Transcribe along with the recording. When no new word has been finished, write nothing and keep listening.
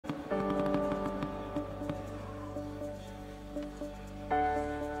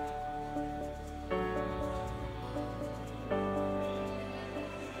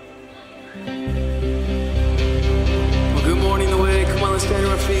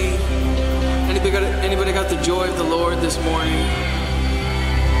me. Anybody got the joy of the Lord this morning?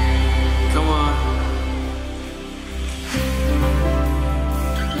 Come on.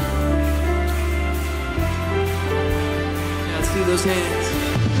 Yeah, let's see those hands.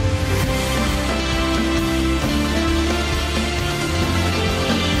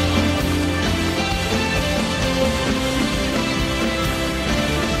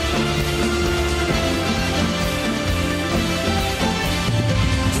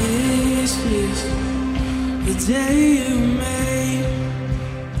 This is the day you made.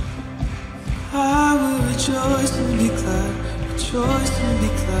 I will rejoice and be glad, rejoice and be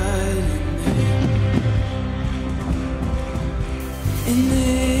glad in it. And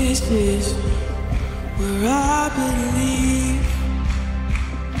this is where I believe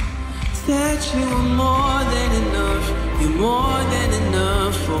that you are more than enough, you're more than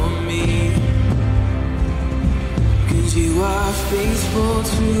enough for me. 'Cause you are faithful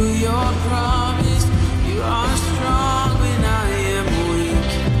to your promise. You are strong when I am weak.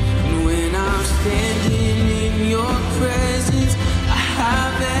 And when I'm standing in your presence, I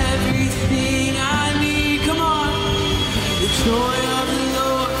have everything I need. Come on. The joy of the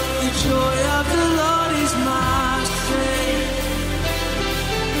Lord, the joy of the Lord is my strength.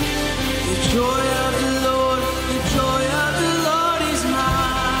 The joy of the Lord, the joy of the Lord is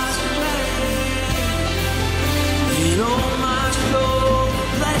my strength. In all my soul,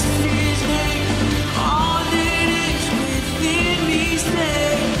 bless his name. All that is within me say,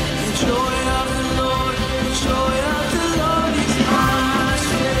 the joy of the Lord, the joy of the Lord is my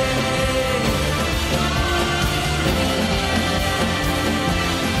strength.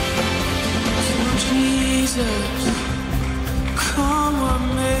 So Jesus, come on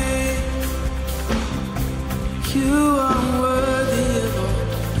me. You are worthy of all,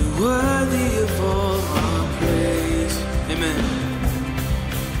 you're worthy of all our praise. Amen.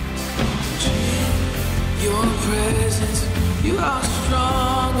 Your presence, you are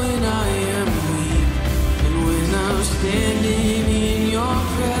strong when I am weak. And when I'm standing in your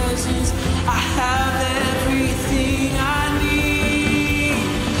presence, I have everything I need.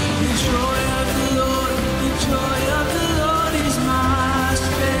 The joy of the Lord, the joy of the Lord is my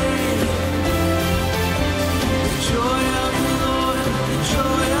strength. The joy of the Lord, the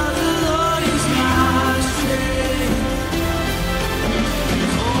joy of the Lord is my strength.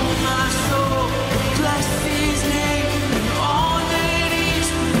 Oh, my soul, bless his name, and all that is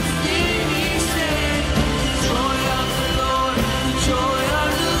within me say, the joy of the Lord, the joy of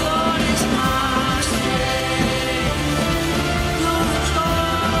the Lord is my strength. Lord, the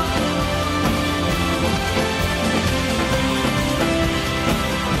joy.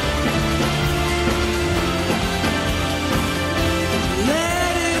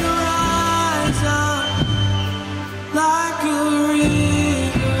 Let it rise up like a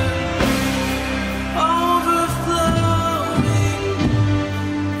river, overflowing,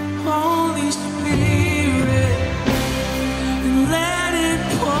 Holy Spirit, and let it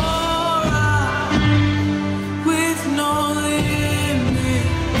pour out with no limit,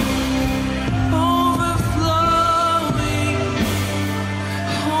 overflowing,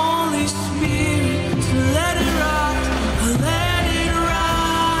 Holy Spirit. So let it rise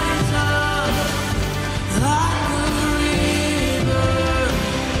up like a river,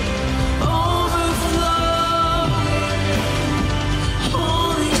 overflowing,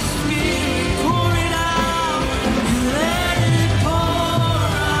 Holy Spirit, pour it out and let it pour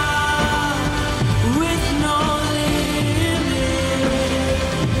out with no limit,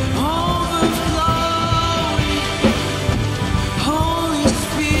 overflowing, Holy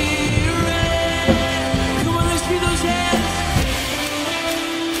Spirit. Come on, let's see those hands.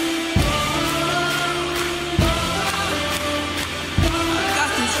 Got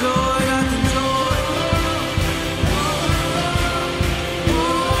the joy, got the joy.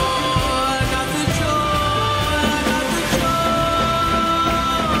 Oh, I got the joy, I got the joy.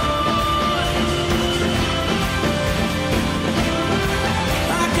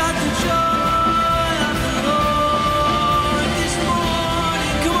 I got the joy of the Lord this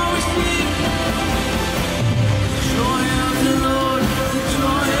morning. Come on, we sing. The joy of the Lord, the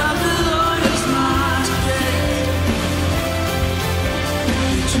joy of the Lord is my strength.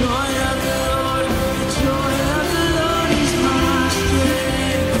 The joy of the Lord, the joy of the Lord is my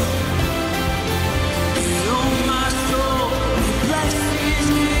strength. And oh, my soul, bless his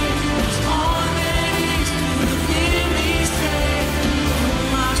name. It's all that is within me say. Oh,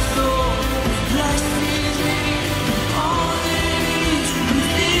 my soul, bless his name. All that is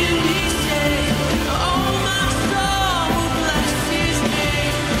within me say. Oh, my soul, bless his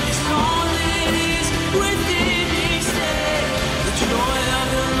name. It's all that is within me say. The joy of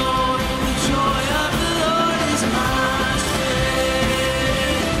the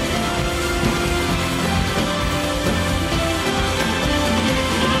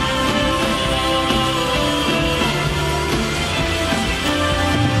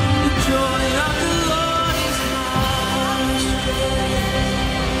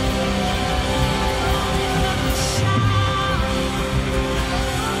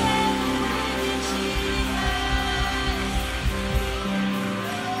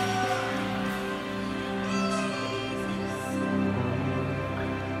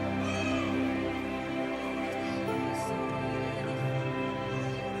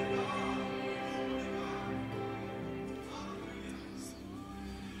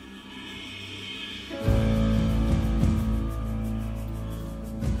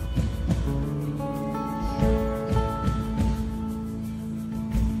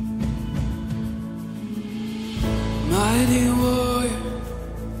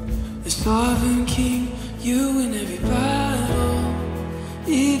Sovereign King, you win every battle,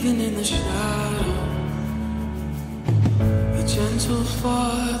 even in the shadow. A gentle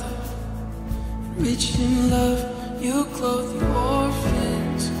Father, rich in love, you clothe the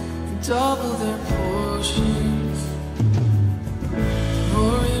orphans and double their portions.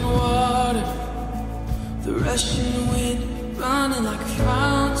 Roaring water, the rushing wind, running like a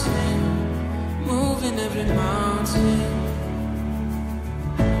fountain, moving every mountain.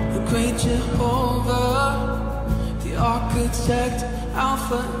 The great Jehovah, the architect,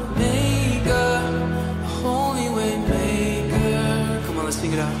 Alpha and Omega, the holy way maker. Come on, let's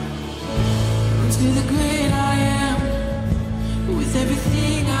sing it out. To the great I am, with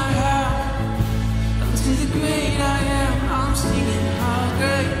everything I have. Unto the great I am, I'm singing how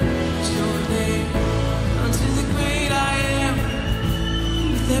great is your name. Unto the great I am,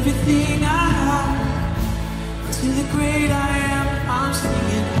 with everything I have. Unto the great I am, I'm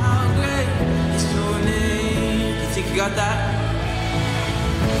singing how great is your name. You think you got that?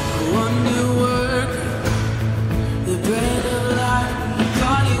 A wonder worker, the bread of life,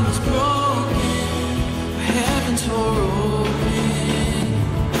 God, he was broken. Heaven tore open,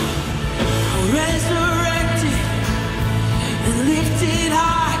 resurrected and lifted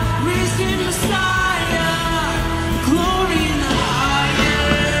high, risen Messiah, glory in the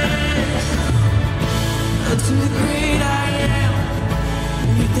highest. Unto the great I am,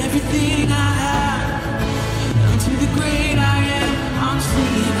 with everything I have. Unto the great I am, I'm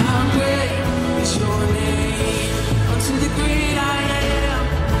singing how great is your name. Unto the great I am,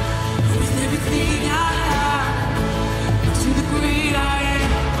 with everything I have. To the great I am,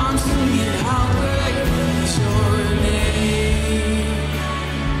 I'm singing how great is your name.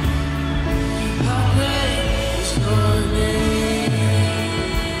 How great is your name.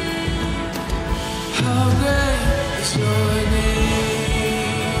 How great is your name.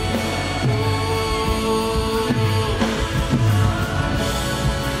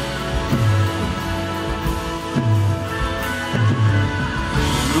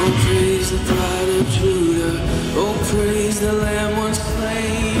 Oh, praise the Pride of Judah. Oh, praise the Lamb once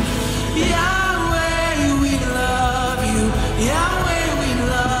slain. Yahweh, we love you. Yahweh, we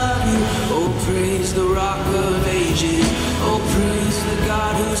love you. Oh, praise the Rock of Ages. Oh, praise the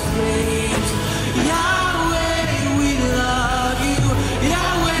God who saves. Yahweh, we love you.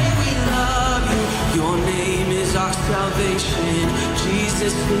 Yahweh, we love you. Your name is our salvation.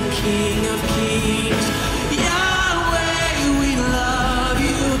 Jesus, the King of Kings. Yahweh, we love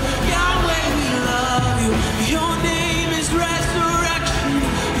you. Yahweh, we love you. Your name is resurrection.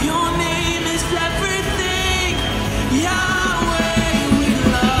 Your name is everything. Yahweh, we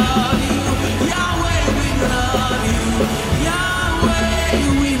love you. Yahweh, we love you. Yahweh,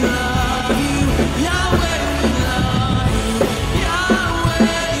 we love you. Yahweh, we love you. Yahweh,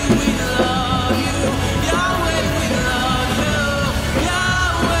 we love you. Yahweh, we love you.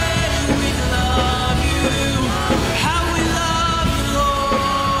 Yahweh, we love you. How we love you,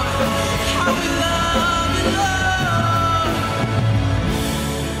 Lord. How we love you, Lord.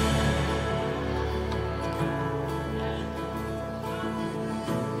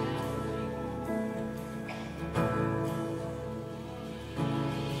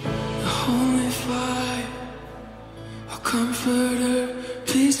 The holy fire, a comforter,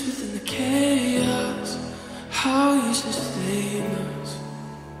 peace within the chaos. How you sustain us.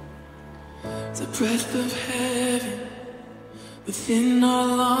 The breath of heaven within our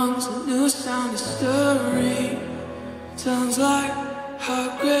lungs, a new sound is stirring. Sounds like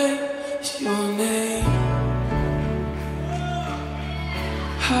how great is your name.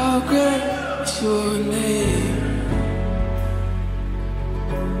 How great is your name.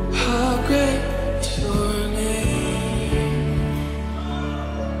 How great is your name.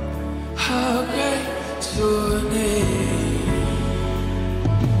 How great is your name.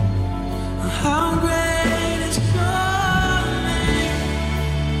 How great is your name.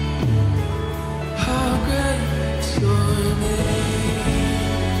 How great is your name.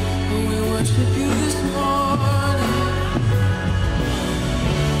 We worship you this morning.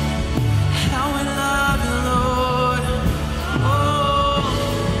 How we love you, Lord. Oh,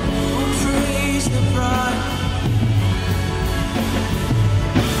 praise the bride.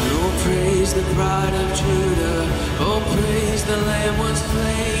 Oh, praise the Pride of Judah. Oh, praise the Lamb once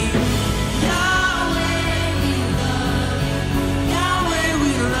slain. Yahweh, we love you. Yahweh,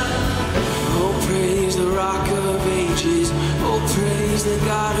 we love you. Oh, praise the Rock of Ages. Oh, praise the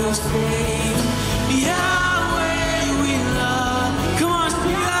God who saves. Yahweh, we love you. Come on,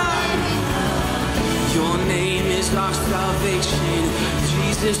 sing out. Your name is our salvation.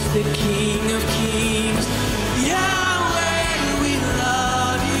 Jesus, the King of Kings. Yahweh, we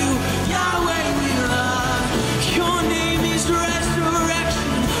love you.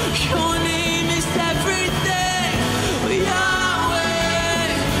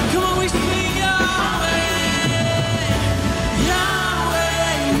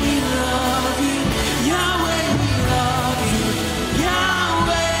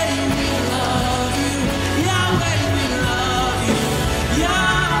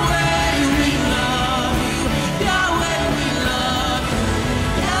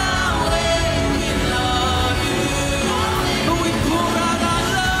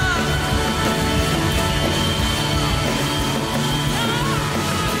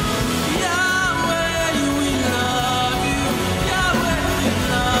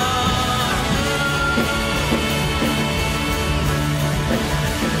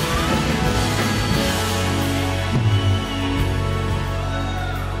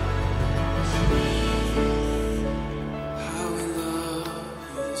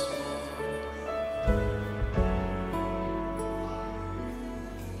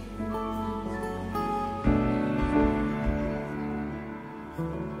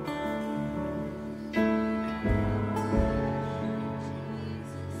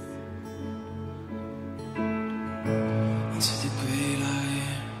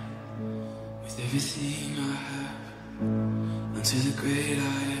 everything I have. Unto the great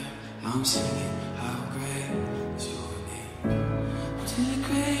I am, I'm singing how great is your name. Unto the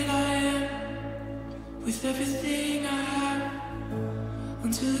great I am, with everything I have.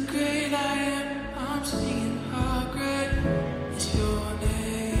 Unto the great I am, I'm singing how great is your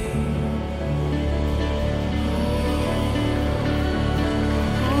name.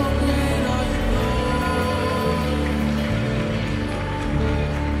 Oh, great are you, Lord.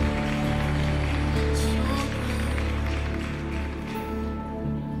 So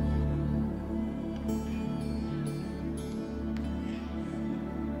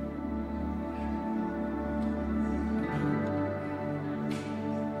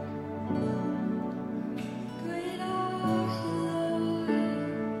great are you, Lord.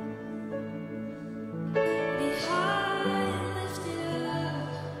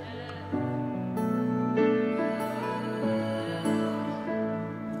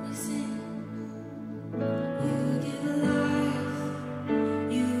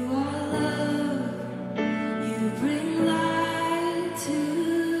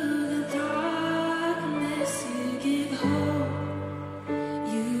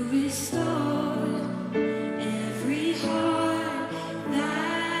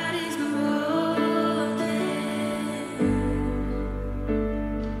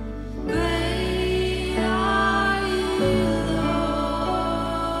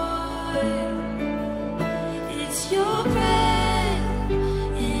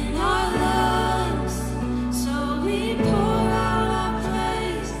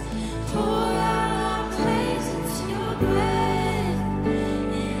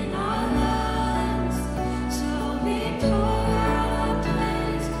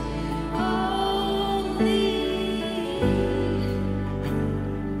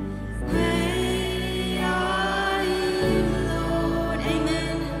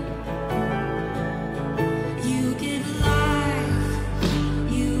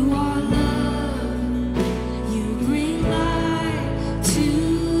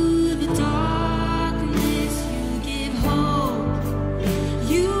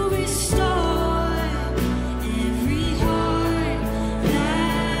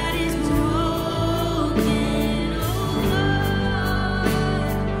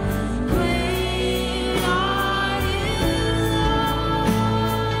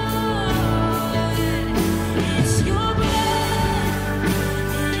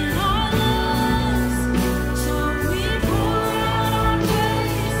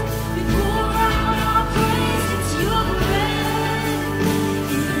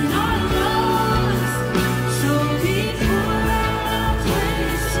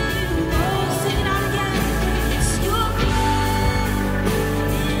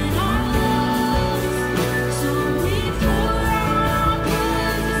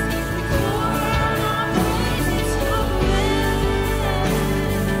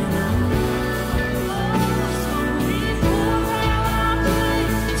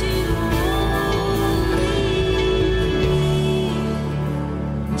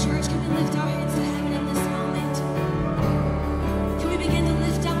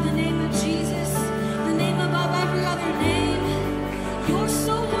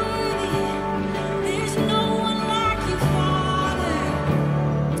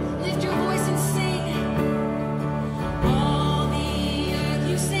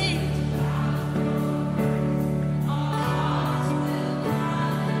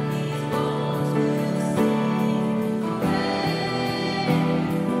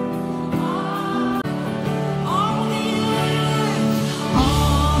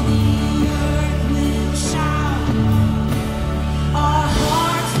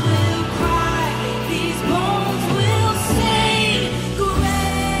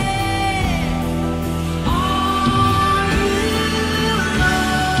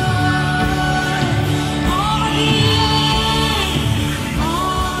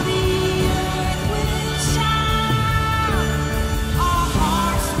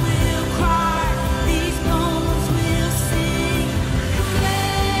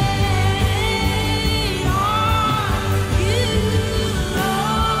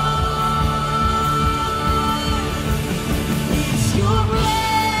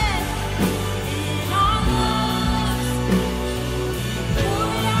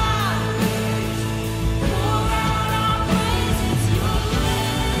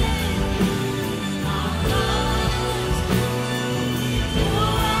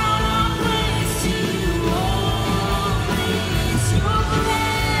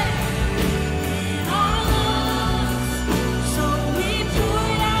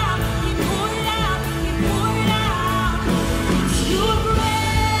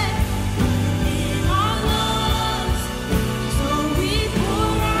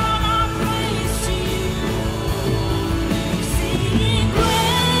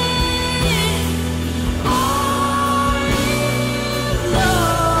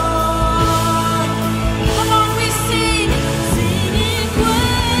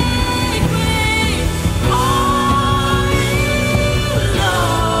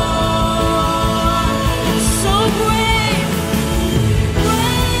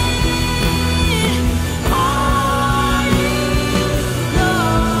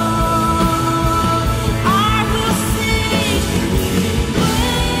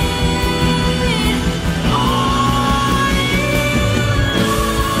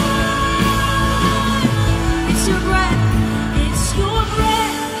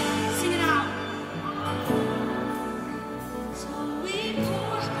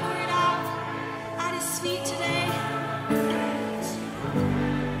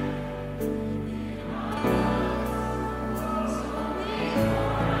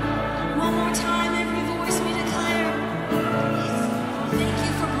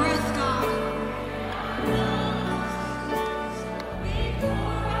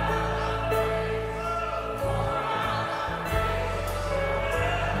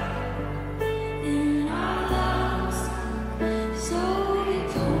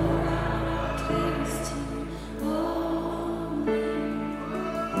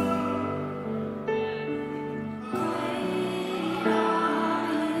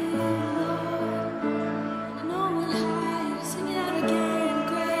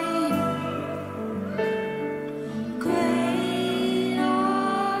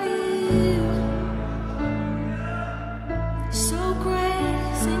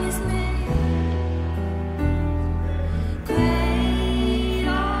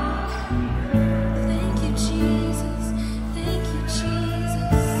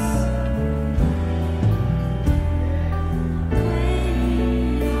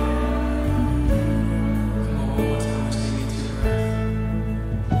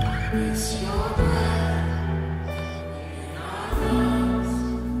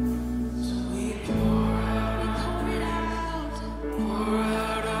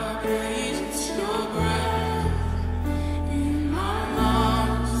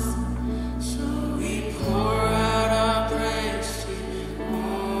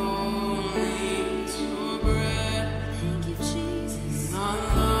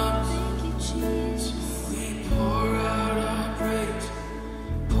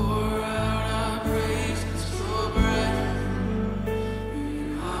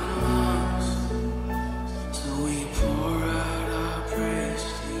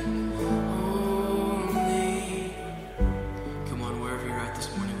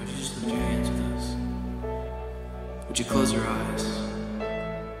 Would you close your eyes?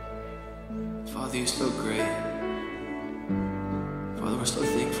 Father, you're so great. Father, we're so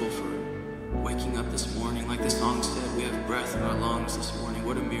thankful for waking up this morning. Like the song said, we have breath in our lungs this morning.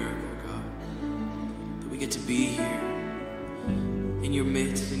 What a miracle, God, that we get to be here in your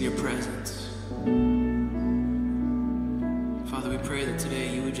midst, in your presence. Father, we pray that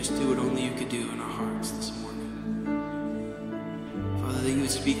today you would just do what only you could do in our hearts this morning. Father, that you would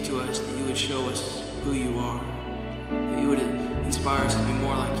speak to us, that you would show us who you are, that you would inspire us to be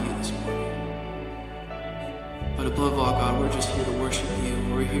more like you this morning. But above all, God, we're just here to worship you.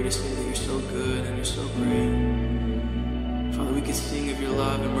 We're here to say that you're so good and you're so great. Father, we could sing of your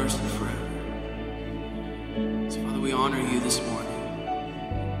love and mercy forever. So, Father, we honor you this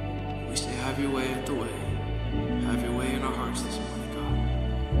morning. We say, have your way at the way. Have your way in our hearts this morning, God.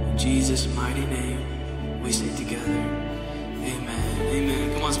 In Jesus' mighty name, we say together, amen, amen.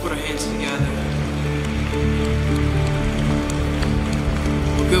 Come on, let's put our hands together.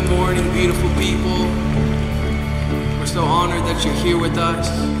 Well, good morning, beautiful people. We're so honored that you're here with us.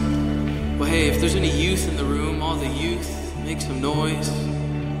 Well, hey, if there's any youth in the room, all the youth, make some noise.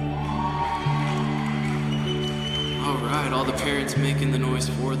 All right, all the parents making the noise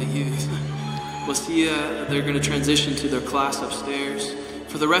for the youth. We'll see they're going to transition to their class upstairs.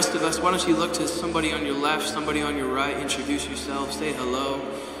 For the rest of us, why don't you look to somebody on your left, somebody on your right, introduce yourself, say hello,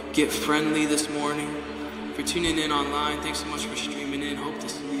 get friendly this morning. If you're tuning in online, thanks so much for streaming in. Hope to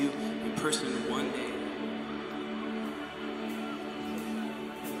see you in person one day.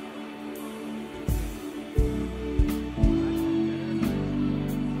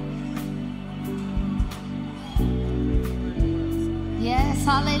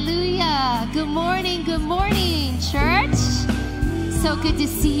 Hallelujah. Good morning, church. So good to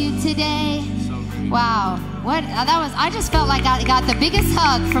see you today. Wow. I just felt like I got the biggest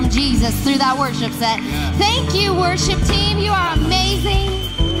hug from Jesus through that worship set. Thank you, worship team. You are amazing.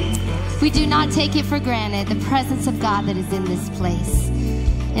 We do not take it for granted, the presence of God that is in this place.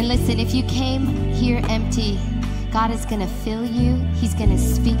 And listen, if you came here empty, God is going to fill you. He's going to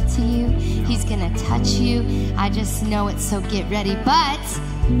speak to you. He's going to touch you. I just know it, so get ready. But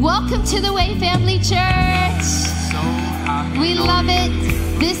welcome to the Way Family Church. We love it.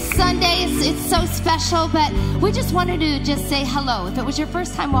 This Sunday, it's so special, but we just wanted to just say hello. If it was your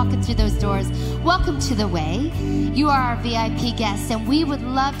first time walking through those doors, welcome to the Way. You are our VIP guests, and we would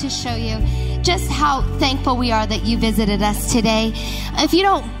love to show you just how thankful we are that you visited us today. If you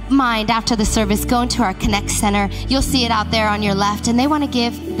don't mind, after the service, go into our Connect Center. You'll see it out there on your left, and they want to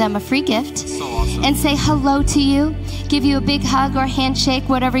give them a free gift. So awesome. And say hello to you, give you a big hug or handshake,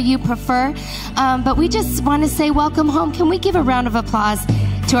 whatever you prefer. But we just want to say welcome home. Can we give a round of applause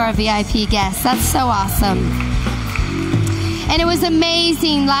to our VIP guests? That's so awesome. And it was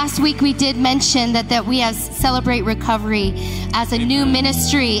amazing. Last week we did mention that we have Celebrate Recovery as a new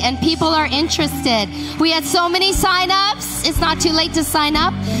ministry, and people are interested. We had so many sign-ups. It's not too late to sign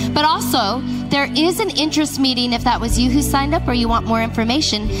up. But also, there is an interest meeting if that was you who signed up or you want more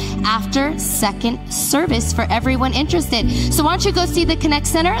information after second service for everyone interested. So why don't you go see the Connect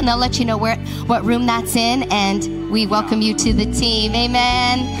Center, and they'll let you know what room that's in, and we welcome you to the team.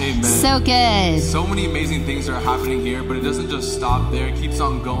 Amen. Amen. So good. So many amazing things are happening here, but it doesn't just stop there. It keeps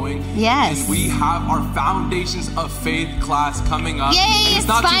on going. Yes. And we have our Foundations of Faith class coming up. Yay, it's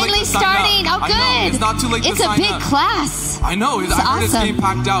finally starting. Oh, good. I know, it's not too late to sign up. It's a big class. I know. I heard it's getting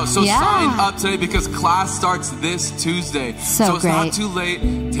packed out. So Yeah. sign up today because class starts this Tuesday. So it's not too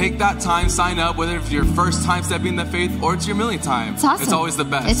late. Take that time, sign up, whether it's your first time stepping in the faith or it's your millionth time. It's awesome. It's always the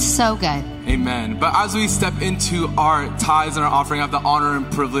best. It's so good. Amen. But as we step into our tithes and our offering, I have the honor and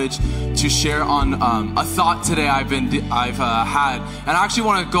privilege to share on a thought today I've had. And I actually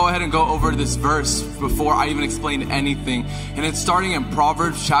want to go ahead and go over this verse before I even explain anything. And it's starting in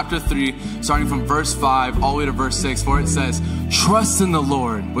Proverbs chapter 3, starting from verse 5 all the way to verse 6, for it says, "Trust in the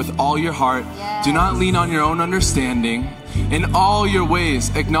Lord with all your heart. Yes. Do not lean on your own understanding. In all your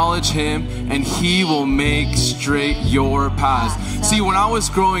ways, acknowledge him, and he will make straight your paths." See, when I was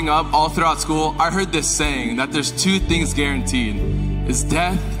growing up, all throughout school, I heard this saying that there's two things guaranteed. It's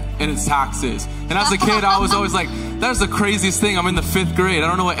death and it's taxes. And as a kid, I was always like, that's the craziest thing. I'm in the 5th grade. I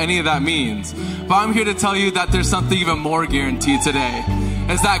don't know what any of that means. But I'm here to tell you that there's something even more guaranteed today.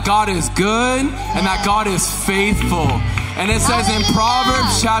 It's that God is good and that God is faithful. And it says in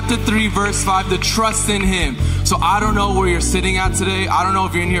Proverbs chapter 3, verse 5, to trust in him. So I don't know where you're sitting at today. I don't know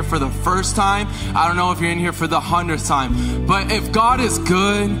if you're in here for the first time. I don't know if you're in here for the 100th time. But if God is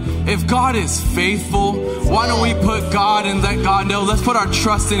good, if God is faithful, why don't we put God and let God know? Let's put our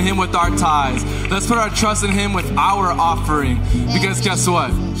trust in him with our tithes. Let's put our trust in him with our offering. Because guess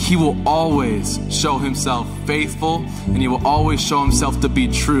what? he will always show himself faithful, and he will always show himself to be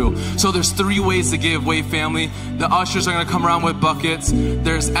true. So there's 3 ways to give, Way family. The ushers are gonna come around with buckets.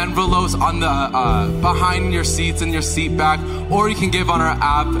 There's envelopes on the behind your seats in your seat back, or you can give on our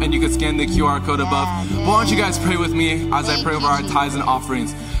app and you can scan the QR code above. But why don't you guys pray with me as I pray over our tithes and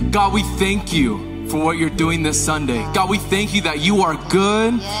offerings. God, we thank you for what you're doing this Sunday. God, we thank you that you are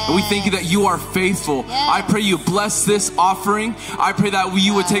good, and we thank you that you are faithful. I pray you bless this offering. I pray that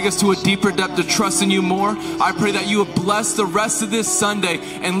you would take us to a deeper depth to trust in you more. I pray that you would bless the rest of this Sunday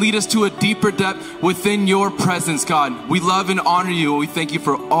and lead us to a deeper depth within your presence, God. We love and honor you, and we thank you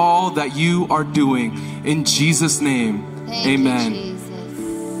for all that you are doing. In Jesus' name, amen.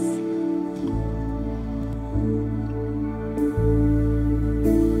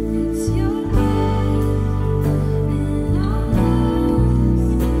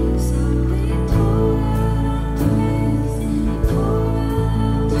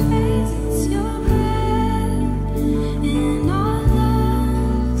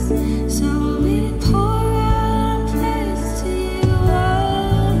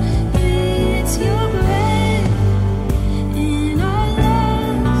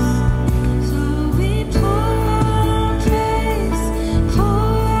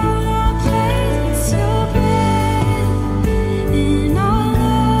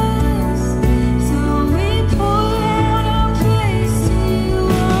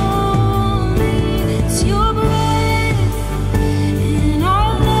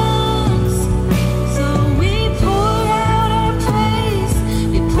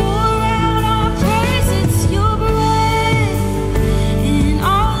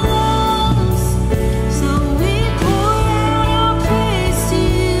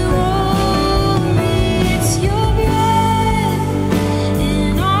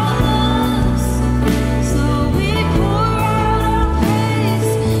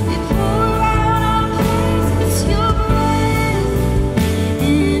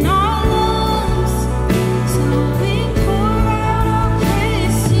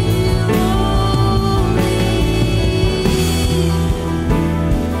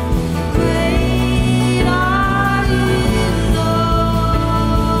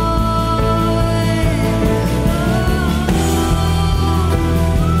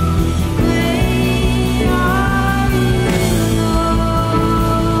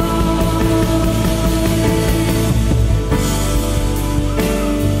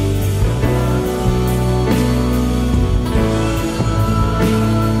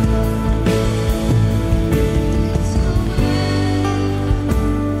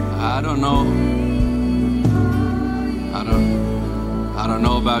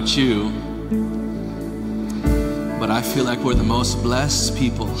 You, but I feel like we're the most blessed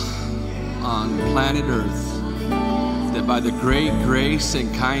people on planet Earth, that by the great grace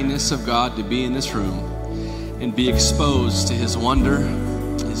and kindness of God to be in this room and be exposed to his wonder,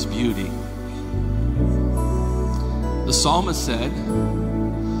 his beauty. The psalmist said,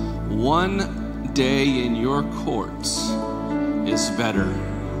 "One day in your courts is better.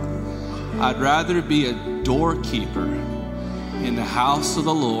 I'd rather be a doorkeeper in the house of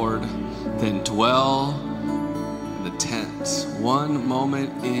the Lord than dwell in the tent." One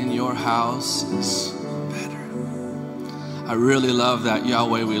moment in your house is better. I really love that.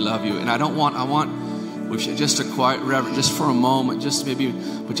 Yahweh, we love you. And I want we should just a quiet reverence just for a moment, just maybe,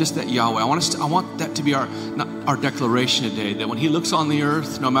 but just that Yahweh. I want that to be our declaration today, that when he looks on the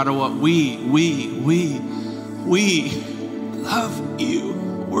earth, no matter what, we love you.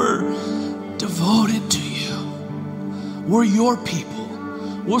 We're devoted to you. We're your people.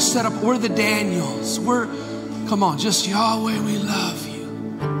 We're set up. We're the Daniels. Come on, just Yahweh, we love you.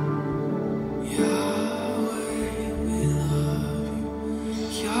 Yahweh, we love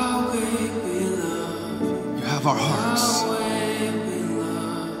you. Yahweh, we love you. You have our hearts. Yahweh, we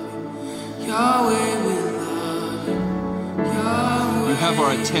love you. Yahweh, we love you. Yahweh, you have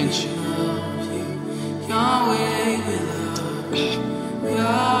our attention. Yahweh, we love you.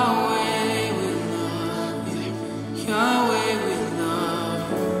 Yahweh. Yahweh, we love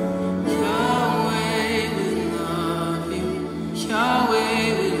you. Yahweh, we love you. Yahweh,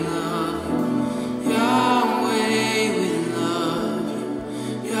 we love you. Yahweh, we love you.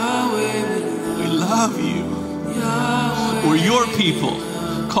 Yahweh, we love you. Yahweh, we're your people,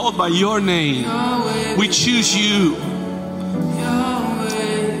 called by your name. Yahweh, we choose you.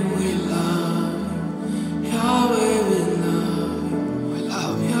 Yahweh, we love you. Yahweh, we love you. We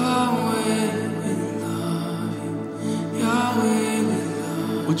love you. Yahweh, we love you. Yahweh, we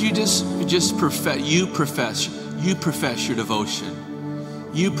love you. Would you just profess your devotion.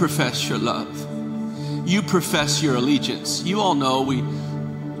 You profess your love. You profess your allegiance. You all know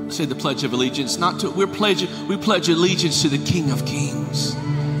Say the Pledge of Allegiance. We pledge allegiance to the King of Kings,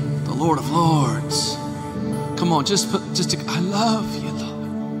 the Lord of Lords. Come on, I love you,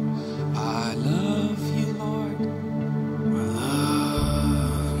 Lord. I love you, Lord. I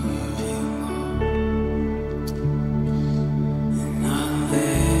love you, Lord. And I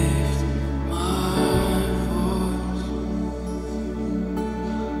lift my voice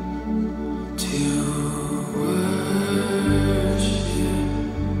to worship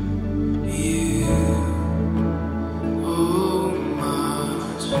you, oh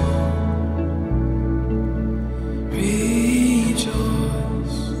my soul. Rejoice,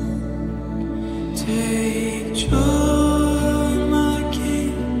 take joy, my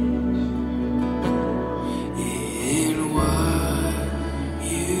King, in what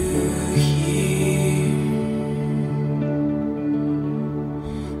you hear.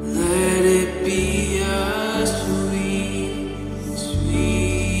 Let it be a sweet,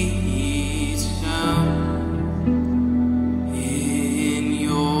 sweet sound in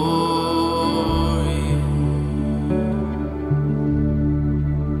your ear.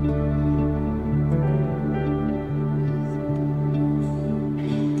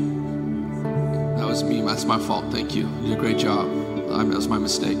 That was me. That's my fault. Thank you. You did a great job. That was my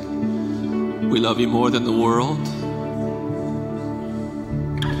mistake. We love you more than the world.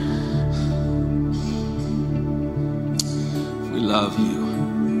 We love you.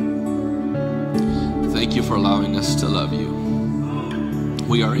 Thank you for allowing us to love you.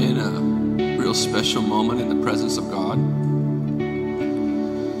 We are in a real special moment in the presence of God.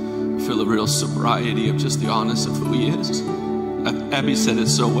 I feel a real sobriety of just the honest of who He is. Abby said it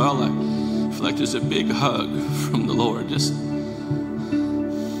so well. I feel like there's a big hug from the Lord. Just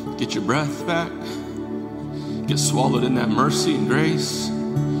get your breath back. Get swallowed in that mercy and grace.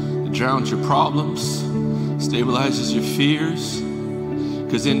 It drowns your problems. Stabilizes your fears.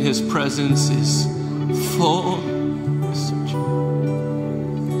 Because in His presence is full.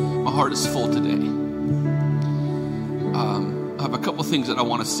 My heart is full today. I have a couple things that I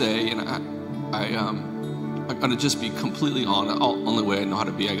want to say, and I'm going to just be completely honest. Only way I know how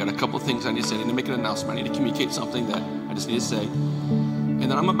to be. I got a couple things I need to say. I need to make an announcement. I need to communicate something that I just need to say. And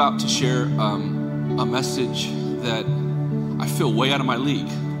then I'm about to share a message that I feel way out of my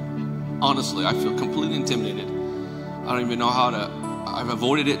league. Honestly, I feel completely intimidated. I don't even know how to. I've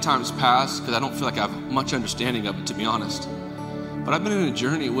avoided it times past because I don't feel like I have much understanding of it, to be honest. But I've been in a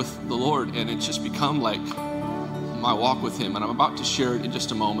journey with the Lord, and it's just become like my walk with Him. And I'm about to share it in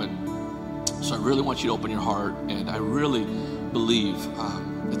just a moment. So I really want you to open your heart, and I really believe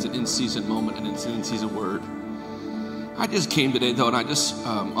it's an in-season moment and it's an in-season word. I just came today, though, and I just,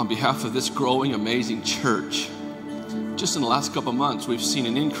 on behalf of this growing, amazing church, just in the last couple of months, we've seen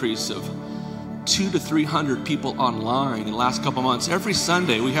an increase of 200 to 300 people online in the last couple of months. Every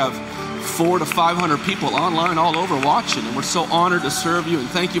Sunday, we have 400 to 500 people online all over watching, and we're so honored to serve you, and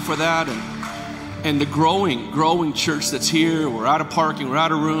thank you for that. And the growing church that's here. We're out of parking, we're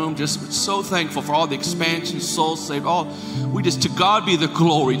out of room. Just so thankful for all the expansion, souls saved. To God be the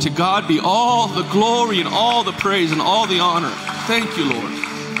glory. To God be all the glory and all the praise and all the honor. Thank you, Lord.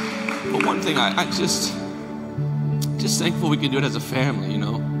 But one thing, I just thankful we can do it as a family, you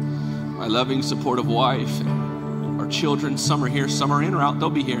know. My loving, supportive wife, and our children. Some are here, some are in or out. They'll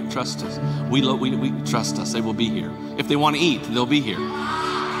be here. Trust us. We trust us. They will be here. If they want to eat, they'll be here.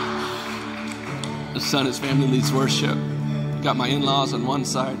 The son, his family leads worship. Got my in-laws on one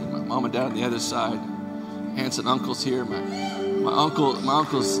side, and my mom and dad on the other side. Aunts and uncles here. My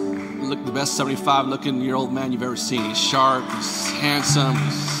uncle's the best 75-looking-year-old man you've ever seen. He's sharp, he's handsome.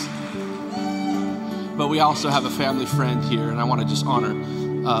 But we also have a family friend here, and I want to just honor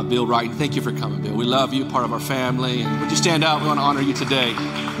Bill Wright. Thank you for coming, Bill. We love you, part of our family. And would you stand out? We want to honor you today.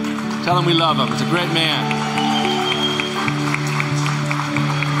 Tell him we love him. He's a great man.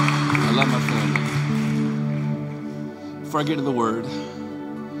 I love my family. Before I get to the word,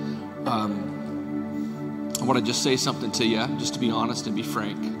 I want to just say something to you, just to be honest and be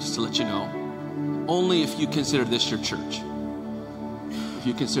frank, just to let you know. Only if you consider this your church, if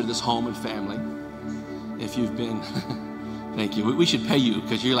you consider this home and family, if you've been, thank you. We should pay you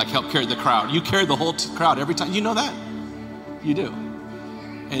because you help carry the crowd. You carry the whole crowd every time. You know that? You do.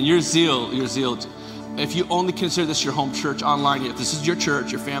 And your zeal, if you only consider this your home church online, if this is your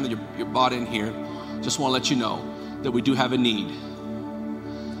church, your family, you're bought in here, just want to let you know that we do have a need.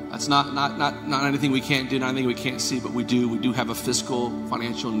 That's not anything we can't do, not anything we can't see, but we do have a fiscal,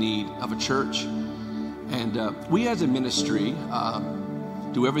 financial need of a church. And we as a ministry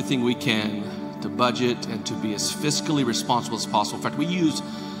do everything we can to budget and to be as fiscally responsible as possible. In fact, we use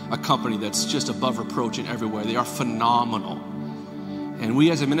a company that's just above reproach in every way. They are phenomenal. And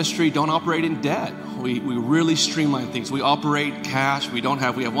we as a ministry don't operate in debt. We really streamline things. We operate cash. We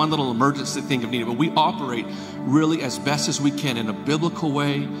have one little emergency thing if needed, but we operate really as best as we can in a biblical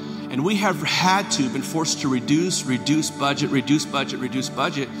way. And we have been forced to reduce budget,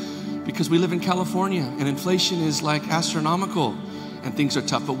 because we live in California and inflation is like astronomical and things are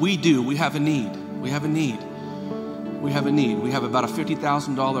tough. But we have a need. We have about a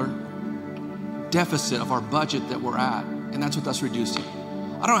 $50,000 deficit of our budget that we're at. And that's with us reducing.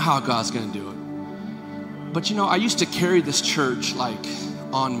 I don't know how God's going to do it. But you know, I used to carry this church like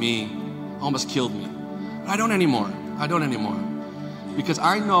on me, almost killed me. But I don't anymore. Because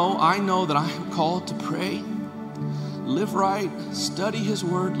I know that I am called to pray, live right, study His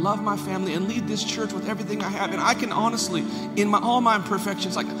Word, love my family, and lead this church with everything I have. And I can honestly, in all my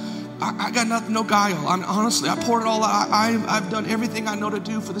imperfections, like I got nothing, no guile. I poured it all out. I've done everything I know to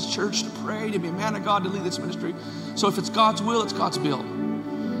do for this church, to pray, to be a man of God, to lead this ministry. So if it's God's will, it's God's bill.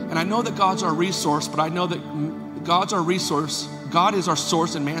 And I know that God's our resource, but I know that God's our resource. God is our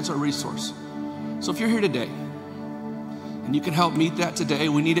source and man's our resource. So if you're here today and you can help meet that today,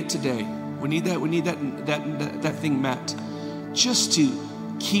 we need it today. We need that thing met, just to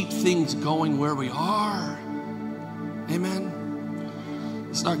keep things going where we are. Amen.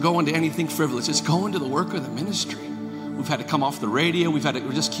 It's not going to anything frivolous. It's going to the work of the ministry. We've had to come off the radio. We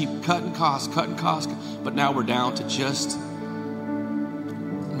just keep cutting costs. But now we're down to just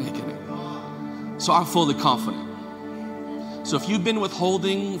making it. So I'm fully confident. So if you've been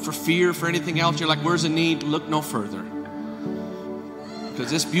withholding for fear, for anything else, you're like, where's the need? Look no further.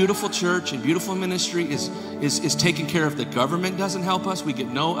 Because this beautiful church and beautiful ministry is taken care of. The government doesn't help us. We get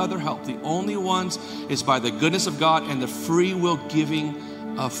no other help. The only ones is by the goodness of God and the free will giving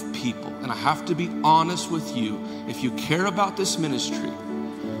of people. And I have to be honest with you. If you care about this ministry,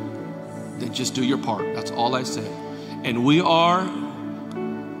 then just do your part. That's all I say. And we are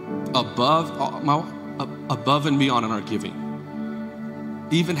above and beyond in our giving.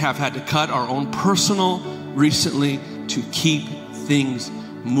 Even have had to cut our own personal recently to keep things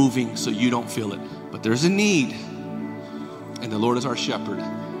moving so you don't feel it. But there's a need. And the Lord is our shepherd.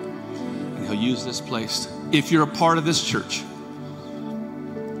 And He'll use this place. If you're a part of this church,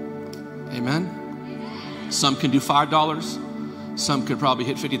 amen. Some can do $5. Some could probably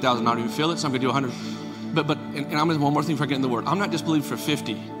hit 50,000, not even feel it. Some could do 100. But I'm going to one more thing before I get in the word. I'm not just believing for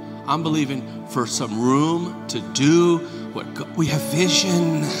 50. I'm believing for some room to do what God, we have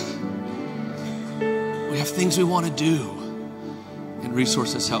vision. We have things we want to do. And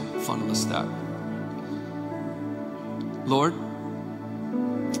resources help funnel us that. Lord,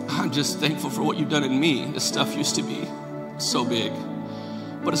 I'm just thankful for what you've done in me. This stuff used to be so big.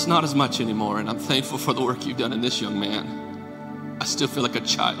 But it's not as much anymore, and I'm thankful for the work you've done in this young man. I still feel like a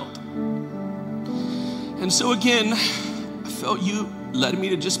child. And so again, I felt you led me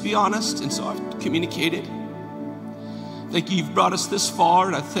to just be honest, and so I've communicated. Thank you, you've brought us this far,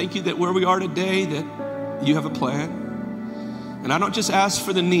 and I thank you that where we are today, that you have a plan. And I don't just ask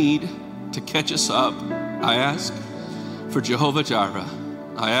for the need to catch us up. I ask for Jehovah Jireh.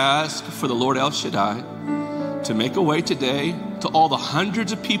 I ask for the Lord El Shaddai to make a way today to all the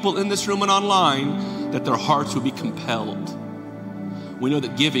hundreds of people in this room and online, that their hearts would be compelled. We know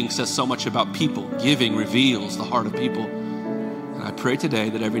that giving says so much about people. Giving reveals the heart of people. And I pray today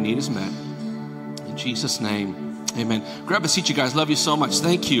that every need is met. In Jesus' name, amen. Grab a seat, you guys. Love you so much.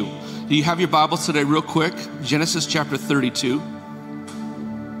 Thank you. Do you have your Bibles today real quick? Genesis chapter 32.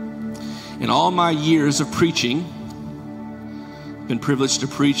 In all my years of preaching, I've been privileged to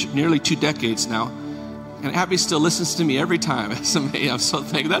preach nearly 2 decades now. And Abby still listens to me every time. It's amazing. I'm so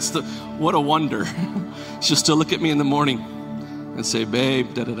thankful. What a wonder. She'll still look at me in the morning and say,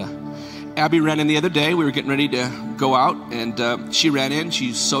 babe, da-da-da. Abby ran in the other day. We were getting ready to go out, and she ran in.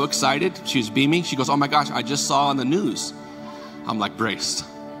 She's so excited. She was beaming. She goes, oh my gosh, I just saw on the news. I'm like, braced.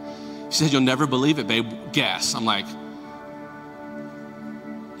 She said, you'll never believe it, babe. Guess. I'm like,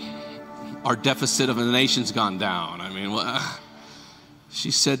 our deficit of the nation's gone down. I mean, well,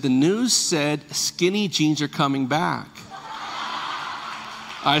 she said, the news said skinny jeans are coming back.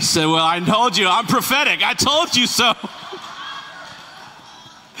 I said, well, I told you, I'm prophetic. I told you so.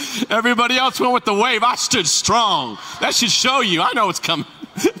 Everybody else went with the wave. I stood strong. That should show you. I know it's coming.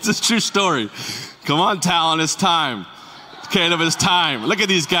 It's a true story. Come on, Talon, it's time. Caleb, it's time. Look at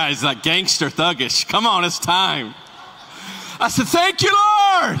these guys, like gangster, thuggish. Come on, it's time. I said, thank you,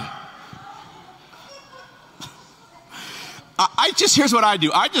 Lord. Here's what I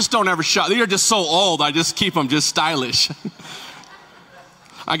do. I just don't ever shop. They're just so old. I just keep them just stylish.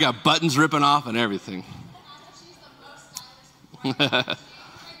 I got buttons ripping off and everything.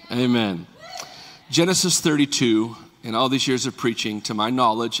 Amen. Genesis 32. in all these years of preaching, to my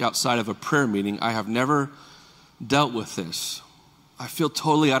knowledge, outside of a prayer meeting, I have never dealt with this. I feel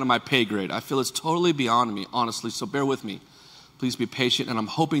totally out of my pay grade. I feel it's totally beyond me, honestly, so bear with me. Please be patient, and I'm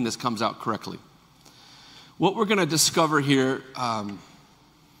hoping this comes out correctly. What we're going to discover here, the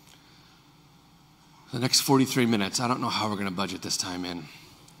next 43 minutes, I don't know how we're going to budget this time in.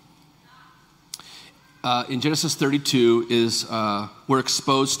 In Genesis 32 is, we're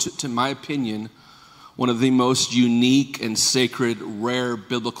exposed to my opinion, one of the most unique and sacred, rare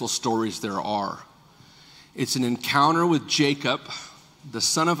biblical stories there are. It's an encounter with Jacob, the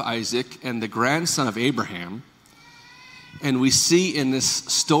son of Isaac and the grandson of Abraham. And we see in this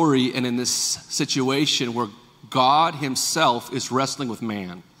story and in this situation where God himself is wrestling with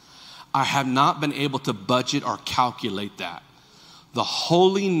man. I have not been able to budget or calculate that. The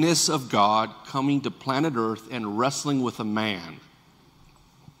holiness of God coming to planet Earth and wrestling with a man.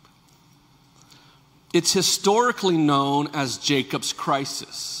 It's historically known as Jacob's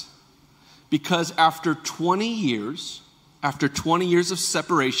crisis, because after 20 years of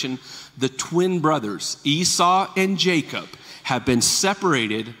separation, the twin brothers, Esau and Jacob, have been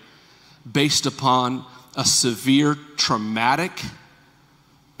separated based upon a severe traumatic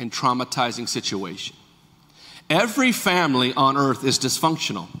and traumatizing situation. Every family on earth is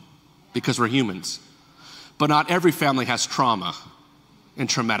dysfunctional because we're humans, but not every family has trauma and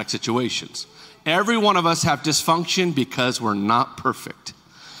traumatic situations. Every one of us have dysfunction because we're not perfect,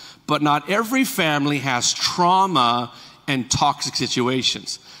 but not every family has trauma and toxic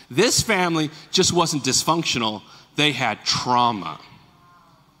situations. This family just wasn't dysfunctional, they had trauma.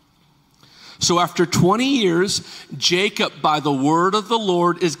 So after 20 years, Jacob, by the word of the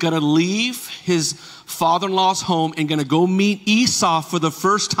Lord, is going to leave his father-in-law's home and going to go meet Esau for the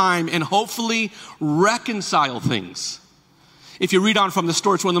first time and hopefully reconcile things. If you read on from the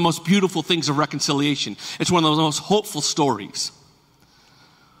story, it's one of the most beautiful things of reconciliation. It's one of the most hopeful stories.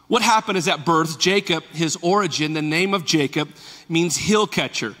 What happened is at birth, Jacob, his origin, the name of Jacob, means heel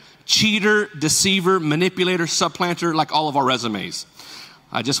catcher, cheater, deceiver, manipulator, supplanter, like all of our resumes.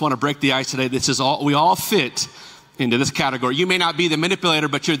 I just want to break the ice today. This is all, we all fit into this category. You may not be the manipulator,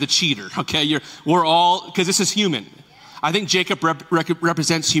 but you're the cheater, okay? We're all, because this is human. I think Jacob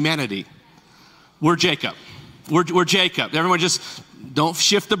represents humanity. We're Jacob. We're Jacob. Everyone just don't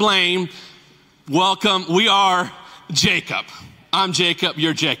shift the blame. Welcome. We are Jacob. I'm Jacob.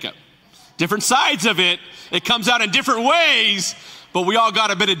 You're Jacob. Different sides of it. It comes out in different ways, but we all got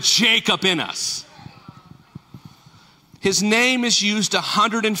a bit of Jacob in us. His name is used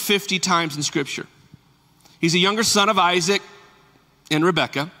 150 times in Scripture. He's a younger son of Isaac and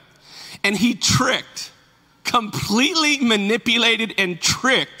Rebekah, and he completely manipulated and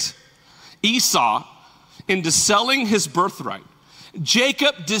tricked Esau into selling his birthright.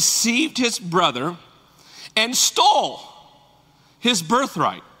 Jacob deceived his brother and stole his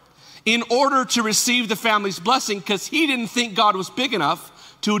birthright in order to receive the family's blessing, because he didn't think God was big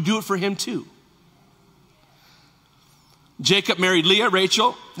enough to do it for him too. Jacob married Leah,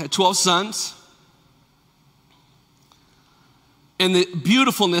 Rachel, had 12 sons. And the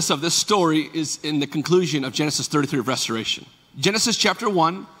beautifulness of this story is in the conclusion of Genesis 33 of restoration. Genesis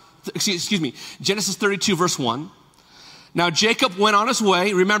 32 verse 1. Now Jacob went on his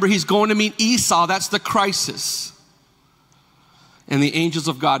way. Remember, he's going to meet Esau. That's the crisis. And the angels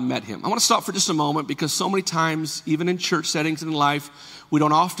of God met him. I want to stop for just a moment, because so many times, even in church settings and in life, we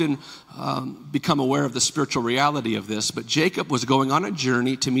don't often become aware of the spiritual reality of this. But Jacob was going on a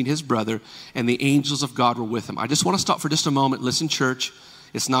journey to meet his brother, and the angels of God were with him. I just want to stop for just a moment. Listen, church,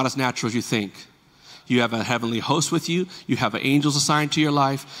 it's not as natural as you think. You have a heavenly host with you. You have angels assigned to your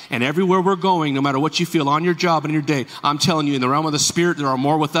life. And everywhere we're going, no matter what you feel on your job and your day, I'm telling you, in the realm of the Spirit, there are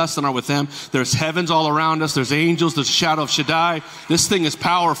more with us than are with them. There's heavens all around us. There's angels. There's the shadow of Shaddai. This thing is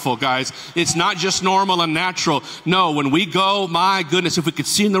powerful, guys. It's not just normal and natural. No, when we go, my goodness, if we could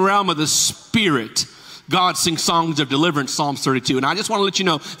see in the realm of the Spirit, God sings songs of deliverance, Psalms 32. And I just want to let you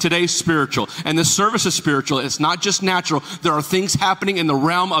know, today's spiritual. And this service is spiritual. It's not just natural. There are things happening in the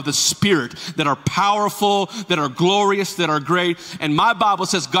realm of the Spirit that are powerful, that are glorious, that are great. And my Bible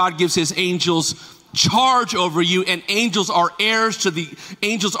says God gives his angels charge over you, and angels are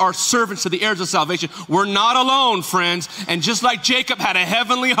servants to the heirs of salvation. We're not alone, friends. And just like Jacob had a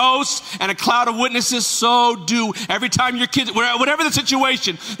heavenly host and a cloud of witnesses, so do every time your kids, whatever the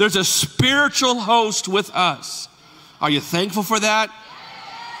situation, there's a spiritual host with us. Are you thankful for that?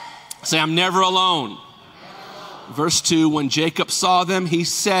 Say, I'm never alone. Verse 2, when Jacob saw them, he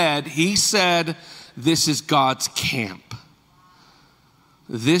said, this is God's camp.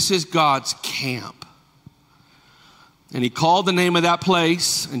 This is God's camp. And he called the name of that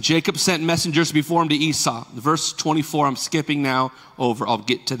place, and Jacob sent messengers before him to Esau. Verse 24, I'm skipping now over. I'll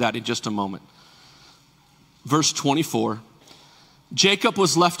get to that in just a moment. Verse 24, Jacob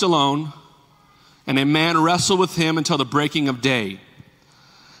was left alone, and a man wrestled with him until the breaking of day.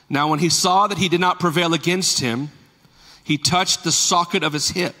 Now when he saw that he did not prevail against him, he touched the socket of his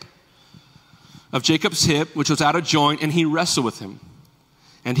hip, of Jacob's hip, which was out of joint, and he wrestled with him.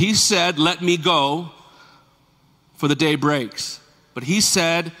 And he said, let me go, for the day breaks. But he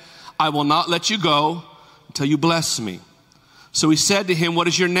said, I will not let you go until you bless me. So he said to him, what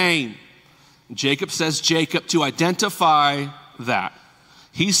is your name? And Jacob says, Jacob, to identify that.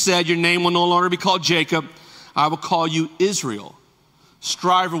 He said, your name will no longer be called Jacob. I will call you Israel.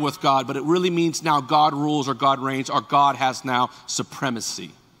 Striver with God, but it really means now God rules or God reigns or God has now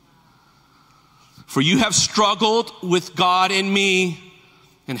supremacy. For you have struggled with God and me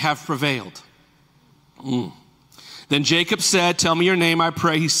and have prevailed. Then Jacob said, tell me your name, I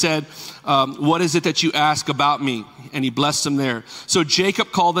pray. He said, what is it that you ask about me? And he blessed him there. So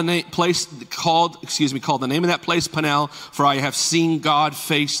Jacob called the name of that place Peniel, for I have seen God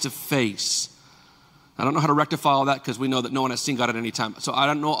face to face. I don't know how to rectify all that because we know that no one has seen God at any time. So I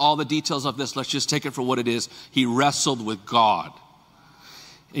don't know all the details of this. Let's just take it for what it is. He wrestled with God.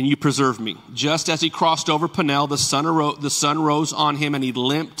 And you preserved me. Just as he crossed over Peniel, the sun rose on him and he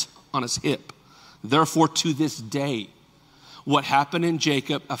limped on his hip. Therefore, to this day, what happened in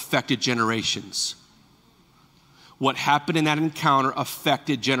Jacob affected generations. What happened in that encounter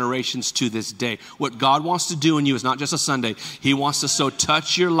affected generations to this day. What God wants to do in you is not just a Sunday. He wants to so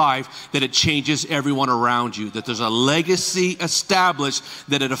touch your life that it changes everyone around you, that there's a legacy established,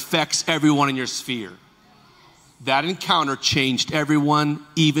 that it affects everyone in your sphere. That encounter changed everyone,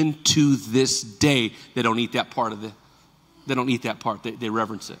 even to this day. They don't eat that part They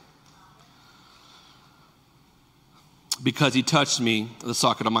reverence it. Because he touched me, the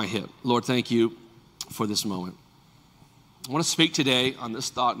socket of my hip. Lord, thank you for this moment. I want to speak today on this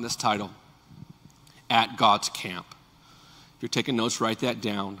thought and this title, At God's Camp. If you're taking notes, write that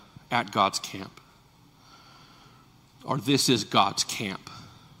down, At God's Camp. Or this is God's camp.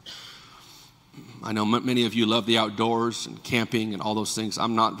 I know many of you love the outdoors and camping and all those things.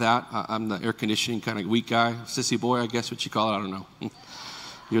 I'm not that. I'm the air conditioning kind of weak guy, sissy boy, I guess what you call it. I don't know.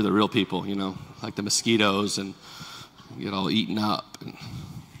 You're the real people, like the mosquitoes and you get all eaten up. And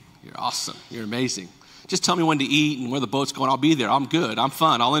you're awesome. You're amazing. Just tell me when to eat and where the boat's going. I'll be there. I'm good. I'm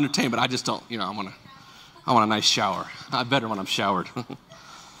fun. I'll entertain, but I just don't, I want a nice shower. I better when I'm showered.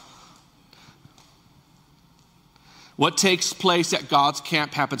 What takes place at God's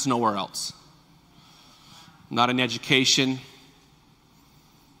camp happens nowhere else. Not in education,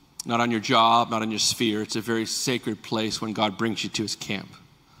 not on your job, not in your sphere. It's a very sacred place when God brings you to his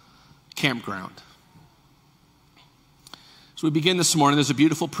campground. So we begin this morning. There's a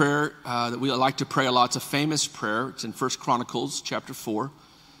beautiful prayer that we like to pray a lot. It's a famous prayer. It's in 1 Chronicles chapter 4.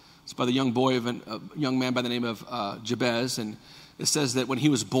 It's by the young man by the name of Jabez. And it says that when he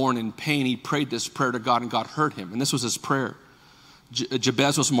was born in pain, he prayed this prayer to God and God heard him. And this was his prayer.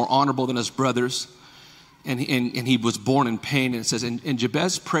 Jabez was more honorable than his brothers. And he was born in pain. And it says, and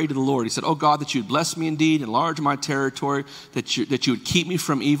Jabez prayed to the Lord. He said, oh God, that you would bless me indeed, enlarge my territory, that you would keep me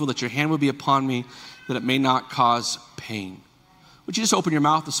from evil, that your hand would be upon me, that it may not cause pain. Would you just open your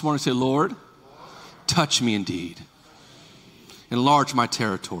mouth this morning and say, Lord, touch me indeed. Enlarge my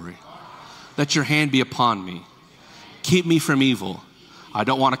territory. Let your hand be upon me. Keep me from evil. I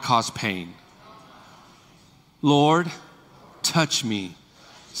don't want to cause pain. Lord, touch me.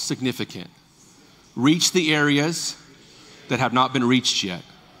 Significant. Reach the areas that have not been reached yet.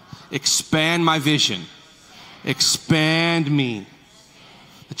 Expand my vision. Expand me.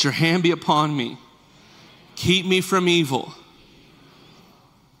 Let your hand be upon me. Keep me from evil.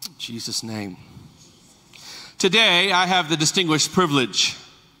 In Jesus' name. Today, I have the distinguished privilege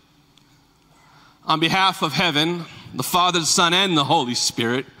on behalf of heaven, the Father, the Son, and the Holy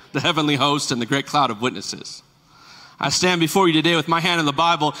Spirit, the heavenly host, and the great cloud of witnesses. I stand before you today with my hand in the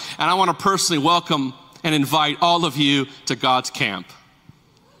Bible, and I want to personally welcome and invite all of you to God's camp.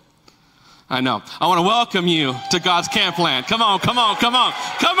 I know. I want to welcome you to God's camp land. Come on, come on, come on.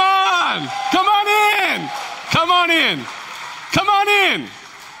 Come on! Come on in! Come on in! Come on in!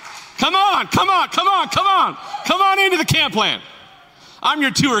 Come on, come on, come on, come on. Come on into the camp land. I'm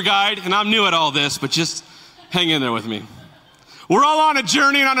your tour guide, and I'm new at all this, but just hang in there with me. We're all on a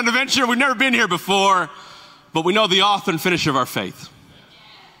journey and on an adventure. We've never been here before, but we know the author and finisher of our faith.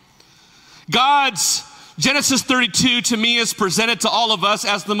 God's Genesis 32 to me is presented to all of us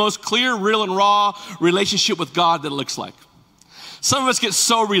as the most clear, real, and raw relationship with God that it looks like. Some of us get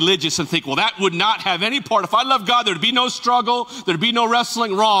so religious and think, well, that would not have any part. If I love God, there'd be no struggle. There'd be no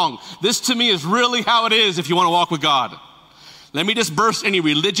wrestling. Wrong. This to me is really how it is if you want to walk with God. Let me just burst any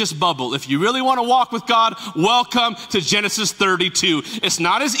religious bubble. If you really want to walk with God, welcome to Genesis 32. It's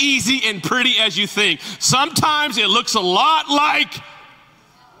not as easy and pretty as you think. Sometimes it looks a lot like,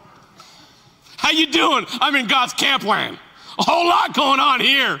 how you doing? I'm in God's camp land. A whole lot going on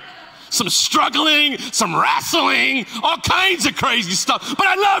here. Some struggling, some wrestling, all kinds of crazy stuff. But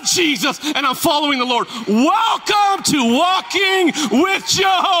I love Jesus and I'm following the Lord. Welcome to walking with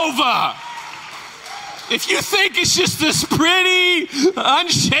Jehovah. If you think it's just this pretty,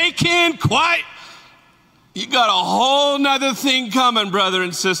 unshaken, quiet, you got a whole nother thing coming, brother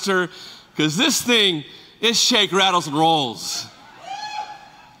and sister, because this thing, it shake, rattles, and rolls.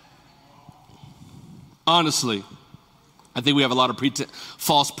 Honestly, I think we have a lot of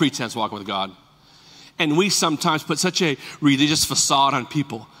false pretense walking with God. And we sometimes put such a religious facade on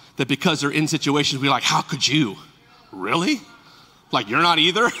people that because they're in situations, we're like, how could you? Really? Like you're not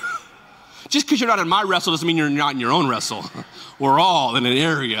either? Just because you're not in my wrestle doesn't mean you're not in your own wrestle. We're all in an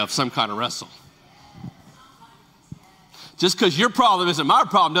area of some kind of wrestle. Just because your problem isn't my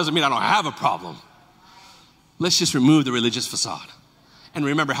problem doesn't mean I don't have a problem. Let's just remove the religious facade and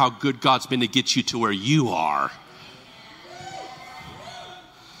remember how good God's been to get you to where you are.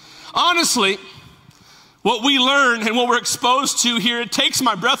 Honestly, what we learn and what we're exposed to here, it takes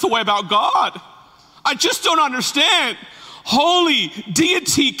my breath away about God. I just don't understand. Holy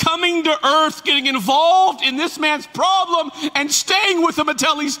deity coming to earth, getting involved in this man's problem and staying with him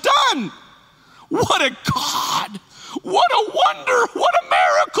until he's done. What a God. What a wonder. What a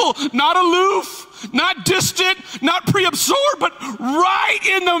miracle. Not aloof, not distant, not pre-absorbed, but right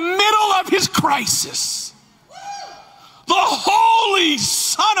in the middle of his crisis. The Holy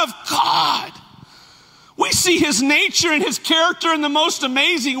Son of God. We see his nature and his character in the most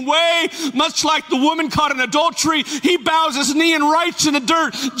amazing way. Much like the woman caught in adultery, he bows his knee and writes in the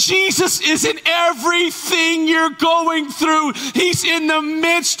dirt. Jesus is in everything you're going through. He's in the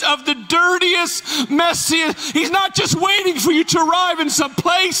midst of the dirtiest, messiest. He's not just waiting for you to arrive in some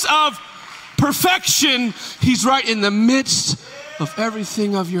place of perfection. He's right in the midst of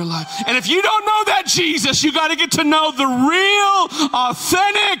everything of your life. And if you don't know that Jesus, you got to get to know the real,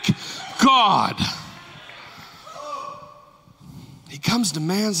 authentic God. He comes to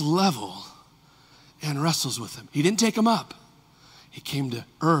man's level and wrestles with him. He didn't take him up. He came to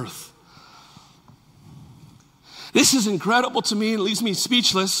earth. This is incredible to me. It leaves me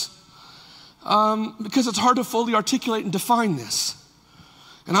speechless because it's hard to fully articulate and define this.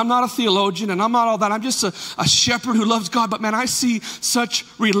 And I'm not a theologian and I'm not all that. I'm just a shepherd who loves God. But man, I see such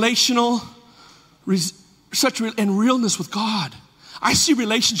relational, and realness with God. I see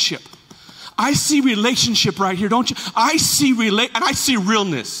relationship. I see relationship right here, don't you? I see and I see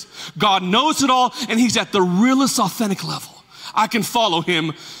realness. God knows it all, and he's at the realest, authentic level. I can follow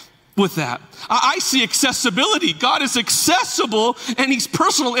him with that. I see accessibility. God is accessible, and he's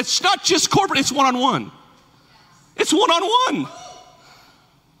personal. It's not just corporate, it's one-on-one. It's one-on-one.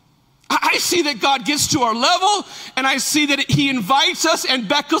 I see that God gets to our level, and I see that he invites us and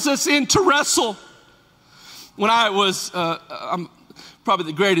beckons us in to wrestle. When I was, I'm probably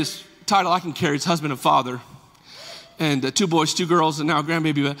the greatest title I can carry is husband and father, and 2 boys, 2 girls, and now a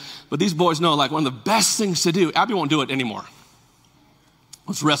grandbaby. But these boys know, like, one of the best things to do. Abby won't do it anymore.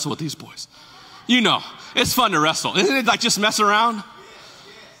 Let's wrestle with these boys. You know, it's fun to wrestle. Isn't it like just mess around?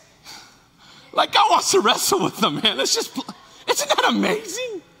 Like God wants to wrestle with them, man. Isn't that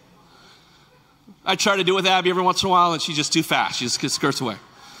amazing? I try to do it with Abby every once in a while, and she's just too fast. She just skirts away.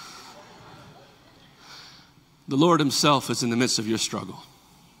 The Lord himself is in the midst of your struggle.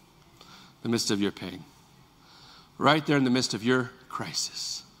 The midst of your pain, right there in the midst of your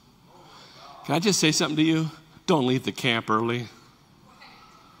crisis. Can I just say something to you? Don't leave the camp early.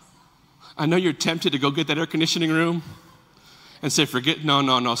 I know you're tempted to go get that air conditioning room and say,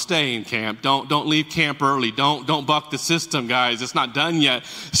 no, stay in camp. Don't leave camp early. Don't buck the system, guys. It's not done yet.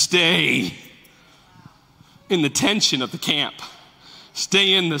 Stay in the tension of the camp.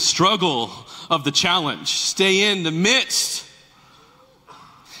 Stay in the struggle of the challenge. Stay in the midst.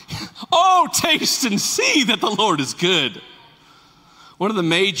 Oh, taste and see that the Lord is good. One of the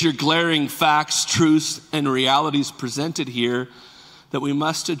major glaring facts, truths, and realities presented here that we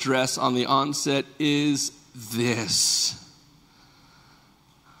must address on the onset is this.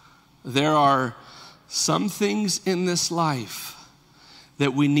 There are some things in this life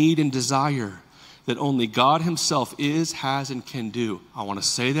that we need and desire that only God himself is, has, and can do. I want to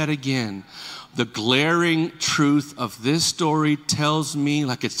say that again. The glaring truth of this story tells me,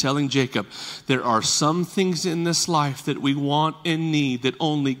 like it's telling Jacob, there are some things in this life that we want and need that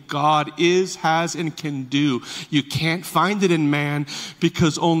only God is, has, and can do. You can't find it in man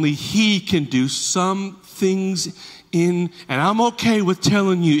because only he can do some things and I'm okay with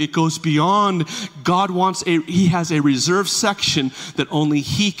telling you it goes beyond. God he has a reserved section that only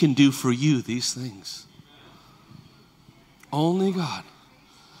he can do for you these things. Only God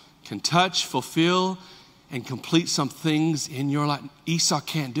can touch, fulfill, and complete some things in your life. Esau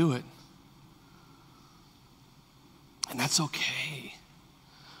can't do it. And that's okay.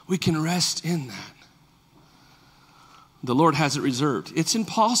 We can rest in that. The Lord has it reserved. It's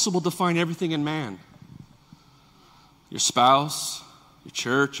impossible to find everything in man. Your spouse, your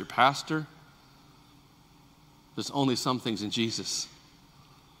church, your pastor. There's only some things in Jesus.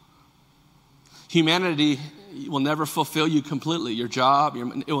 Humanity will never fulfill you completely. Your job,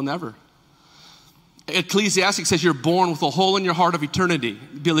 it will never. Ecclesiastes says you're born with a hole in your heart of eternity.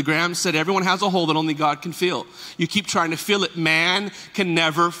 Billy Graham said everyone has a hole that only God can fill. You keep trying to fill it. Man can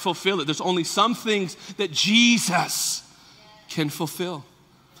never fulfill it. There's only some things that Jesus can fulfill.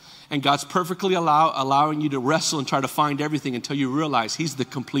 And God's perfectly allowing you to wrestle and try to find everything until you realize he's the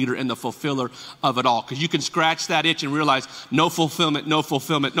completer and the fulfiller of it all. Because you can scratch that itch and realize no fulfillment, no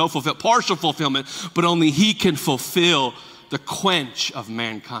fulfillment, no fulfillment, partial fulfillment, but only he can fulfill the quench of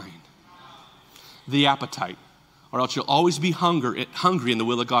mankind. The appetite. Or else you'll always be hungry in the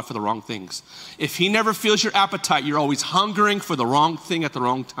will of God for the wrong things. If he never fills your appetite, you're always hungering for the wrong thing at the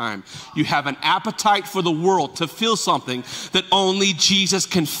wrong time. You have an appetite for the world to fill something that only Jesus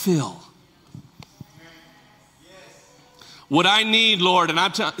can fill. What I need, Lord, and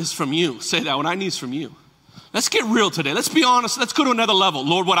I'm telling is from you. Say that, what I need is from you. Let's get real today. Let's be honest. Let's go to another level.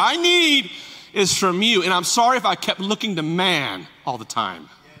 Lord, what I need is from you. And I'm sorry if I kept looking to man all the time.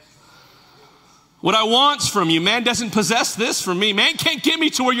 What I want's from you. Man doesn't possess this from me. Man can't get me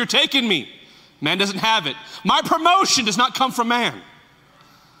to where you're taking me. Man doesn't have it. My promotion does not come from man.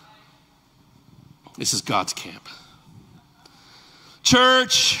 This is God's camp.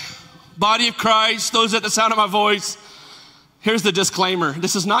 Church, body of Christ, those at the sound of my voice, here's the disclaimer.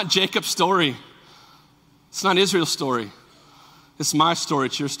 This is not Jacob's story. It's not Israel's story. It's my story.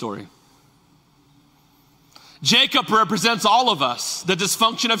 It's your story. Jacob represents all of us, the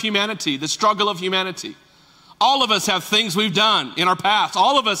dysfunction of humanity, the struggle of humanity. All of us have things we've done in our past.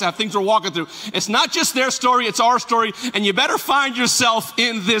 All of us have things we're walking through. It's not just their story, it's our story. And you better find yourself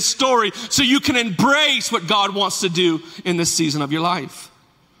in this story so you can embrace what God wants to do in this season of your life.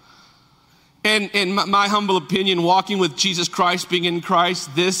 And in my humble opinion, walking with Jesus Christ, being in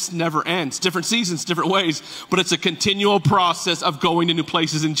Christ, this never ends. Different seasons, different ways, but it's a continual process of going to new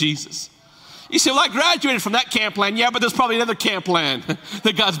places in Jesus. You say, well, I graduated from that camp land. Yeah, but there's probably another camp land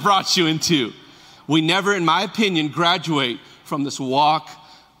that God's brought you into. We never, in my opinion, graduate from this walk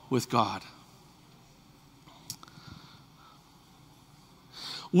with God.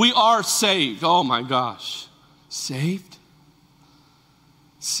 We are saved. Oh my gosh. Saved?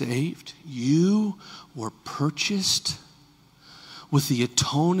 Saved. You were purchased with the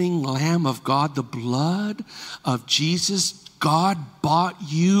atoning Lamb of God, the blood of Jesus. God bought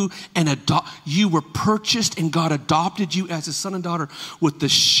you and you were purchased, and God adopted you as his son and daughter with the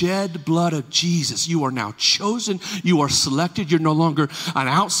shed blood of Jesus. You are now chosen. You are selected. You're no longer an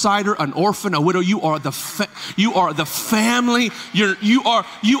outsider, an orphan, a widow. You are the family. You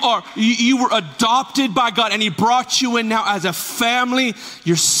were adopted by God, and he brought you in now as a family.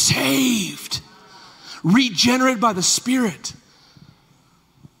 You're saved, regenerated by the Spirit.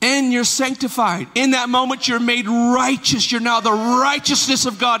 And you're sanctified. In that moment, you're made righteous. You're now the righteousness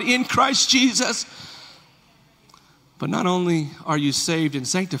of God in Christ Jesus. But not only are you saved and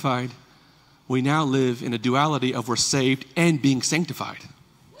sanctified, we now live in a duality of we're saved and being sanctified.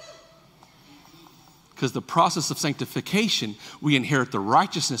 Because the process of sanctification, we inherit the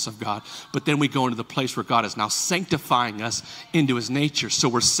righteousness of God, but then we go into the place where God is now sanctifying us into his nature. So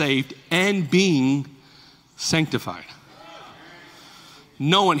we're saved and being sanctified.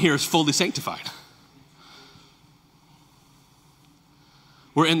 No one here is fully sanctified.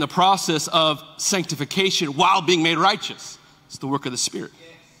 We're in the process of sanctification while being made righteous. It's the work of the Spirit.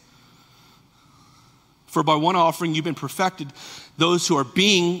 For by one offering you've been perfected, those who are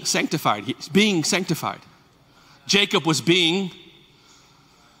being sanctified. Being sanctified. Jacob was being,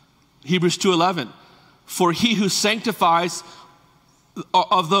 Hebrews 2:11. For he who sanctifies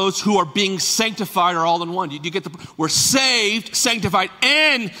of those who are being sanctified are all in one. You get we're saved, sanctified,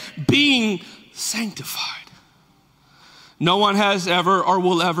 and being sanctified. No one has ever or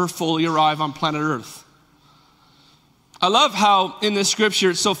will ever fully arrive on planet Earth. I love how in this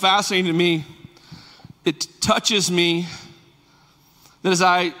scripture, it's so fascinating to me. It touches me that as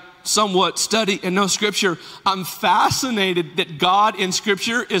I somewhat study and know scripture, I'm fascinated that God in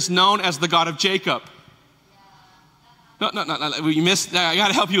scripture is known as the God of Jacob. No, you missed, I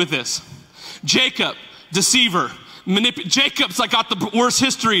gotta help you with this. Jacob, deceiver. Jacob's like got the worst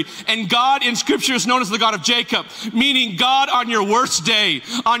history, and God in scripture is known as the God of Jacob, meaning God on your worst day,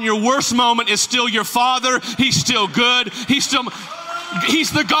 on your worst moment is still your father. He's still good. He's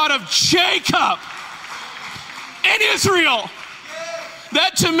the God of Jacob and Israel.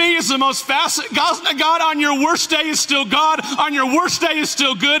 That to me is the most fascinating. God on your worst day is still God. On your worst day is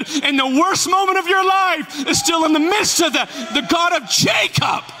still good. And the worst moment of your life is still in the midst of that. The God of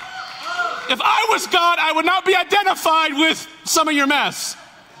Jacob. If I was God, I would not be identified with some of your mess.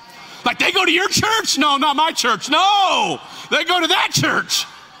 Like, they go to your church? No, not my church. No, they go to that church.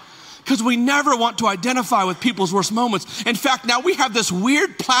 Because we never want to identify with people's worst moments. In fact, now we have this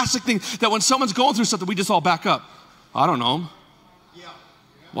weird plastic thing that when someone's going through something, we just all back up. I don't know.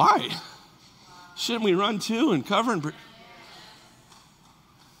 Why? Shouldn't we run too and cover and...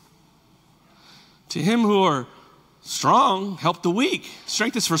 To him who are strong, help the weak.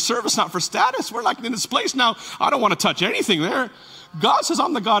 Strength is for service, not for status. We're like in this place now, I don't want to touch anything there. God says,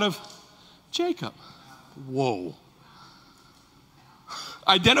 I'm the God of Jacob. Whoa.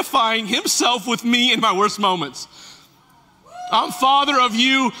 Identifying himself with me in my worst moments. I'm father of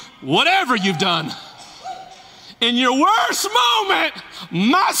you, whatever you've done. In your worst moment,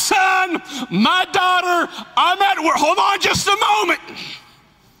 my son, my daughter, I'm at work. Hold on just a moment.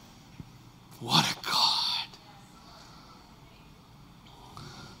 What a God.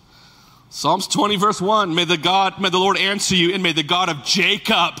 Psalms 20 verse 1, may the Lord answer you, and may the God of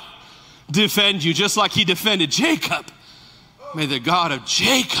Jacob defend you, just like he defended Jacob. May the God of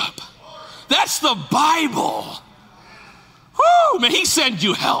Jacob. That's the Bible. Woo, may he send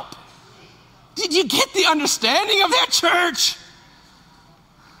you help. Did you get the understanding of that, church?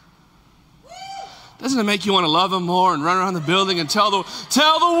 Doesn't it make you want to love him more and run around the building and tell the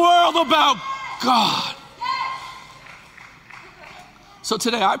world about God? So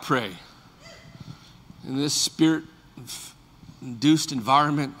today I pray in this spirit-induced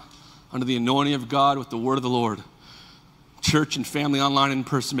environment under the anointing of God with the word of the Lord, church and family online and in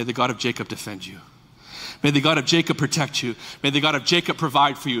person, may the God of Jacob defend you. May the God of Jacob protect you. May the God of Jacob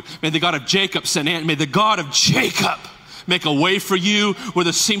provide for you. May the God of Jacob send answers. May the God of Jacob make a way for you where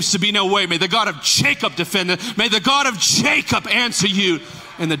there seems to be no way. May the God of Jacob defend it. May the God of Jacob answer you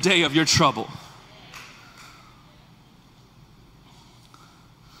in the day of your trouble.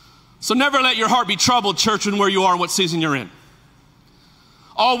 So never let your heart be troubled, church, in where you are and what season you're in.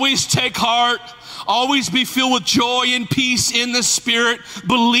 Always take heart. Always be filled with joy and peace in the Spirit,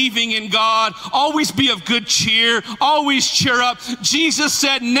 believing in God. Always be of good cheer. Always cheer up. Jesus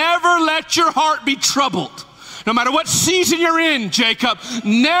said, never let your heart be troubled. No matter what season you're in, Jacob,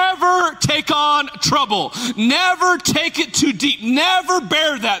 never take on trouble. Never take it too deep. Never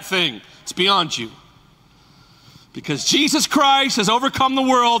bear that thing. It's beyond you. Because Jesus Christ has overcome the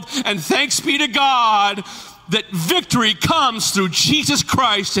world, and thanks be to God that victory comes through Jesus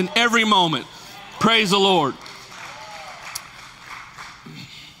Christ in every moment. Praise the Lord.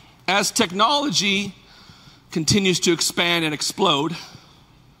 As technology continues to expand and explode,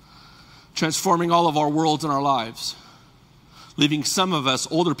 transforming all of our worlds and our lives, leaving some of us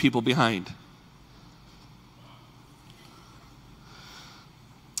older people behind.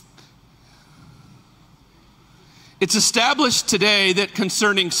 It's established today that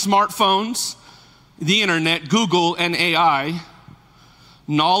concerning smartphones, the internet, Google, and AI,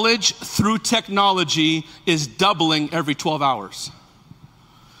 knowledge through technology is doubling every 12 hours.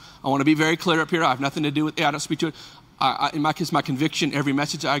 I want to be very clear up here. I have nothing to do with it. I don't speak to it. In my case, my conviction, every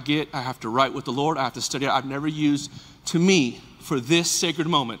message I get, I have to write with the Lord. I have to study it. I've never used, to me, for this sacred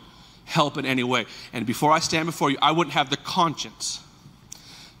moment, help in any way. And before I stand before you, I wouldn't have the conscience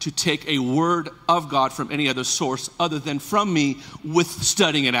to take a word of God from any other source other than from me with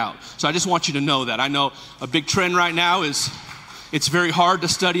studying it out. So I just want you to know that. I know a big trend right now is it's very hard to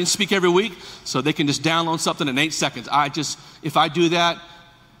study and speak every week, so they can just download something in 8 seconds. If I do that,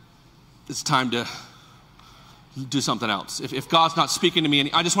 it's time to do something else. If God's not speaking to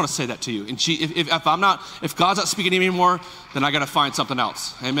me, I just want to say that to you. And if God's not speaking to me anymore, then I got to find something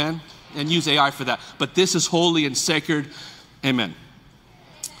else. Amen? And use AI for that. But this is holy and sacred. Amen.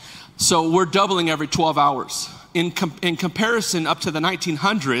 So we're doubling every 12 hours. In comparison, up to the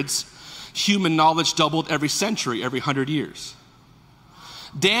 1900s, human knowledge doubled every century, every 100 years.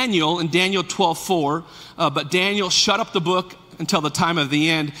 Daniel in Daniel 12:4, but Daniel shut up the book until the time of the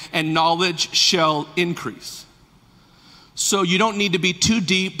end, and knowledge shall increase. So you don't need to be too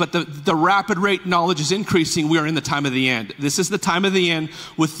deep, but the rapid rate knowledge is increasing. We are in the time of the end. This is the time of the end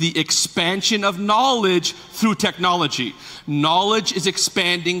with the expansion of knowledge through technology. Knowledge is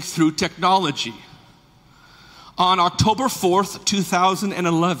expanding through technology. On October 4th,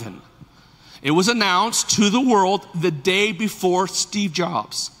 2011, it was announced to the world the day before Steve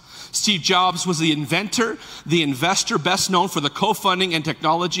Jobs. Steve Jobs was the inventor, the investor best known for the co-funding and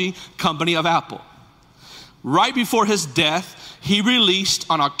technology company of Apple. Right before his death, he released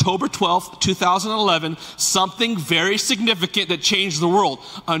on October 12th, 2011, something very significant that changed the world.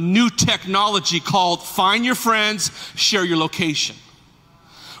 A new technology called Find Your Friends, Share Your Location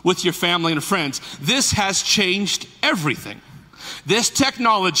with your family and friends. This has changed everything. This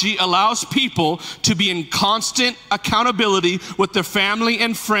technology allows people to be in constant accountability with their family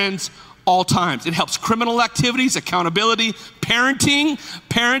and friends all times. It helps criminal activities, accountability, parenting.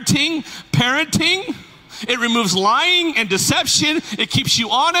 It removes lying and deception. It keeps you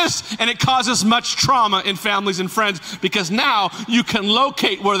honest, and it causes much trauma in families and friends because now you can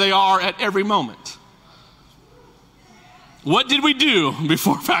locate where they are at every moment. What did we do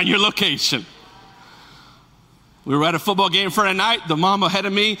before Find Your Location? We were at a football game Friday night. The mom ahead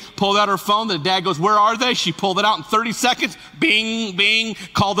of me pulled out her phone. The dad goes, "Where are they?" She pulled it out in 30 seconds. Bing, bing,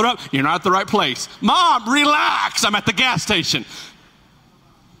 called her up. "You're not at the right place." "Mom, relax. I'm at the gas station."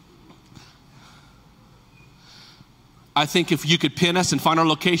 I think if you could pin us and find our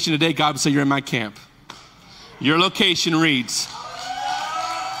location today, God would say, "You're in my camp." Your location reads,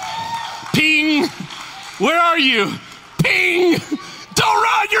 ping, "Where are you?" Ping, "Don't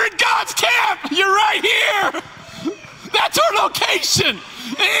run, you're in God's camp. You're right here." That's our location.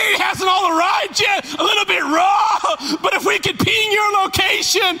 It hasn't all arrived yet, a little bit raw, but if we could ping your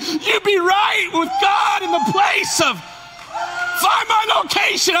location, you'd be right with God in the place of, find my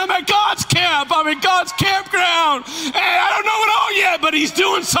location. I'm at God's camp. I'm in God's campground. And I don't know it all yet, but he's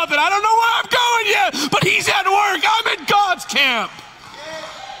doing something. I don't know where I'm going yet, but he's at work. I'm in God's camp.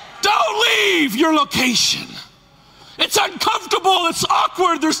 Don't leave your location. It's uncomfortable. It's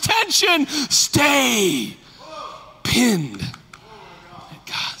awkward. There's tension. Stay pinned at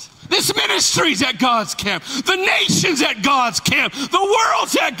God's. This ministry's at God's camp. The nation's at God's camp. The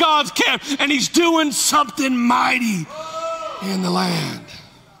world's at God's camp. And he's doing something mighty in the land.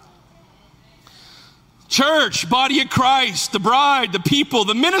 Church, body of Christ, the bride, the people,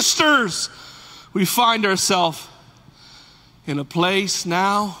 the ministers, we find ourselves in a place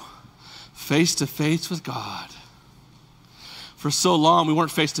now face to face with God. For so long, we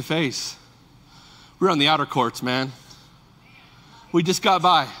weren't face to face. We were on the outer courts, man. We just got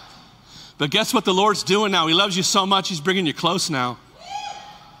by. But guess what the Lord's doing now? He loves you so much, he's bringing you close now.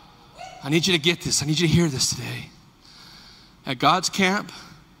 I need you to get this. I need you to hear this today. At God's camp,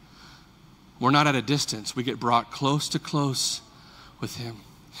 we're not at a distance. We get brought close to close with him.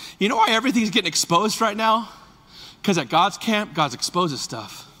 You know why everything's getting exposed right now? Because at God's camp, God exposes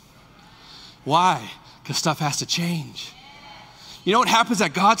stuff. Why? Because stuff has to change. You know what happens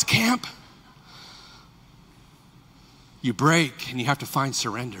at God's camp? You break and you have to find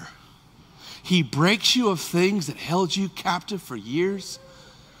surrender. He breaks you of things that held you captive for years.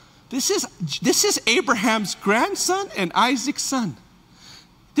 This is Abraham's grandson and Isaac's son.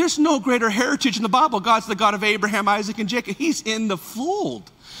 There's no greater heritage in the Bible. God's the God of Abraham, Isaac, and Jacob. He's in the fold.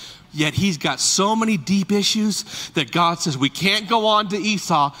 Yet he's got so many deep issues that God says, we can't go on to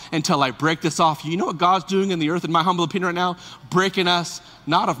Esau until I break this off. You know what God's doing in the earth, in my humble opinion right now? Breaking us,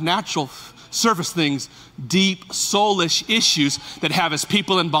 not of natural surface things, deep, soulish issues that have his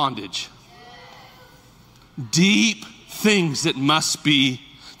people in bondage. Deep things that must be,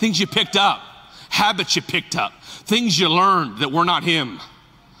 things you picked up, habits you picked up, things you learned that were not him.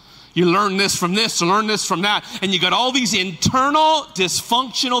 You learn this from this, you learn this from that, and you got all these internal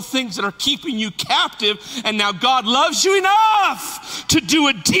dysfunctional things that are keeping you captive, and now God loves you enough to do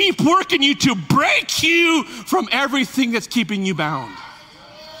a deep work in you to break you from everything that's keeping you bound.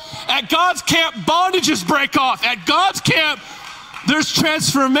 At God's camp, bondages break off. At God's camp, there's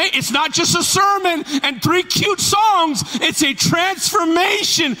transformation. It's not just a sermon and 3 cute songs. It's a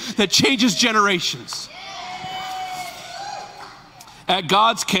transformation that changes generations. At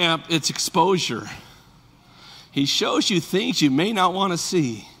God's camp, it's exposure. He shows you things you may not want to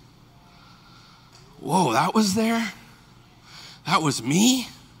see. Whoa, that was there? That was me?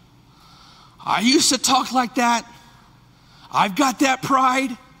 I used to talk like that. I've got that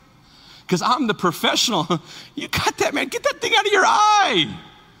pride. Because I'm the professional. You got that, man. Get that thing out of your eye.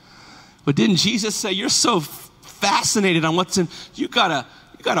 But didn't Jesus say, you're so fascinated on what's in, you got to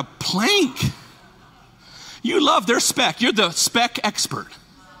got a plank. You love their spec. You're the spec expert.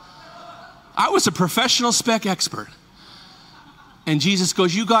 I was a professional spec expert. And Jesus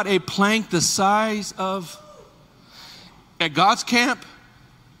goes, you got a plank the size of... At God's camp,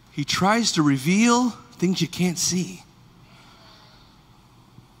 he tries to reveal things you can't see.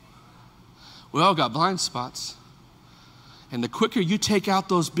 We all got blind spots. And the quicker you take out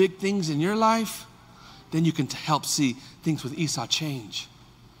those big things in your life, then you can help see things with Esau change.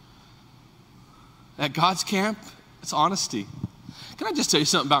 At God's camp, it's honesty. Can I just tell you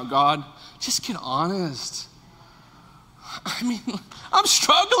something about God? Just get honest. I mean, I'm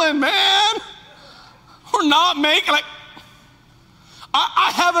struggling, man. We're not making, like,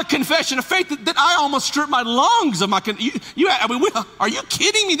 I have a confession of faith that I almost stripped my lungs of my, are you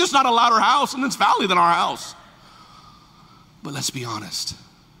kidding me? There's not a louder house in this valley than our house. But let's be honest,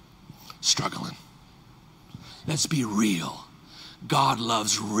 struggling. Let's be real. God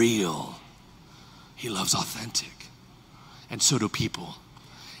loves real. He loves authentic. And so do people.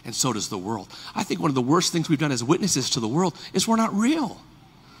 And so does the world. I think one of the worst things we've done as witnesses to the world is we're not real.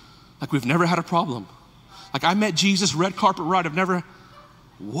 Like we've never had a problem. Like I met Jesus, red carpet ride, I've never,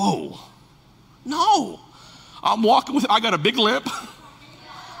 whoa. No. I'm walking with, I got a big limp.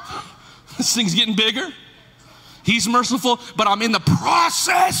 This thing's getting bigger. He's merciful, but I'm in the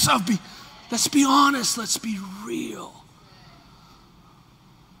process of let's be honest, let's be real.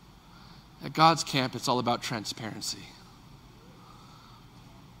 At God's camp, it's all about transparency.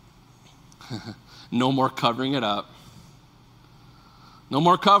 No more covering it up. No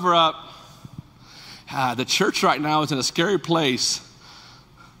more cover up. The church right now is in a scary place.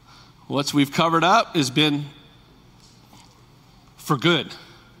 What we've covered up has been for good.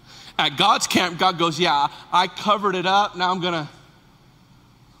 At God's camp, God goes, yeah, I covered it up. Now I'm going to.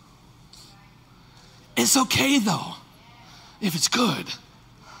 It's okay, though, if it's good.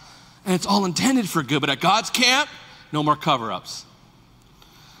 And it's all intended for good. But at God's camp, no more cover-ups.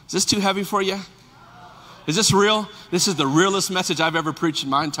 Is this too heavy for you? Is this real? This is the realest message I've ever preached in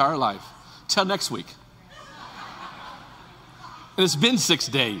my entire life. Till next week. And it's been 6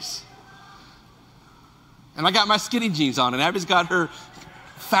 days. And I got my skinny jeans on, and Abby's got her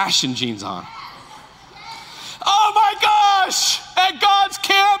fashion jeans on. Oh my gosh! At God's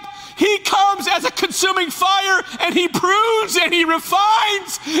camp, he comes as a consuming fire, and he prunes, and he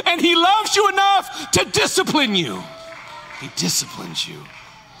refines, and he loves you enough to discipline you. He disciplines you.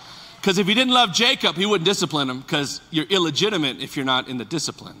 Because if he didn't love Jacob, he wouldn't discipline him, because you're illegitimate if you're not in the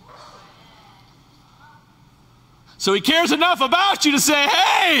discipline. So he cares enough about you to say,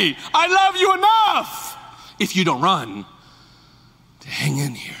 hey, I love you enough. If you don't run, to hang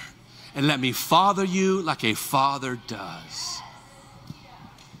in here and let me father you like a father does.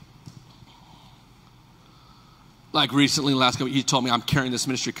 Like recently, last week, you told me I'm carrying this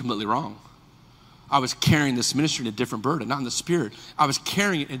ministry completely wrong. I was carrying this ministry in a different burden, not in the spirit. I was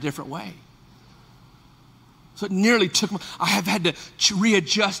carrying it in a different way. So it nearly took me, I have had to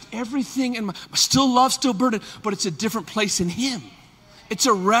readjust everything in my, still love, still burden, but it's a different place in him. It's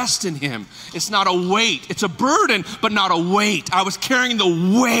a rest in him. It's not a weight. It's a burden, but not a weight. I was carrying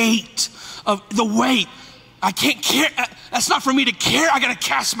the weight of the weight. I can't carry, that's not for me to carry. I got to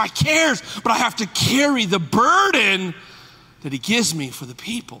cast my cares, but I have to carry the burden that he gives me for the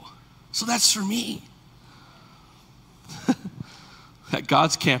people. So that's for me. At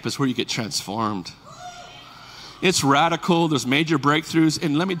God's camp is where you get transformed. It's radical. There's major breakthroughs.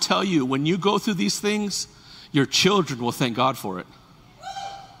 And let me tell you, when you go through these things, your children will thank God for it.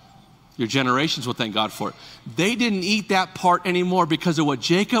 Your generations will thank God for it. They didn't eat that part anymore because of what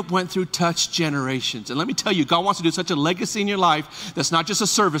Jacob went through touched generations. And let me tell you, God wants to do such a legacy in your life that's not just a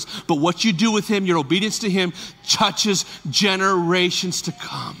service, but what you do with him, your obedience to him, touches generations to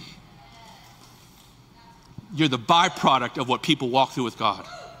come. You're the byproduct of what people walk through with God.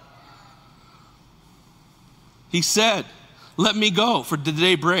 He said, let me go, for the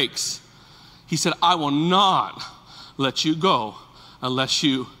day breaks. He said, I will not let you go unless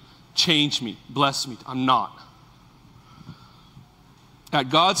you change me, bless me. I'm not. At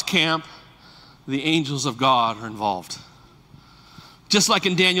God's camp, the angels of God are involved. Just like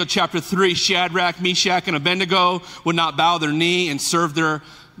in Daniel chapter 3, Shadrach, Meshach, and Abednego would not bow their knee and serve their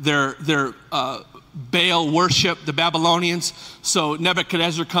Baal worship, the Babylonians. So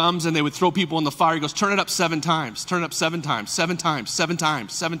Nebuchadnezzar comes and they would throw people in the fire. He goes, turn it up 7 times, turn it up 7 times, 7 times, 7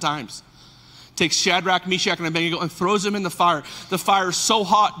 times, 7 times. takes Shadrach, Meshach, and Abednego and throws them in the fire. The fire is so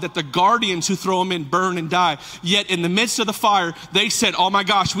hot that the guardians who throw them in burn and die. Yet in the midst of the fire, they said, oh my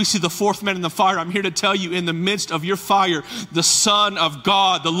gosh, we see the fourth man in the fire. I'm here to tell you, in the midst of your fire, the Son of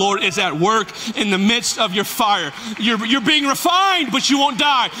God, the Lord, is at work in the midst of your fire. You're being refined, but you won't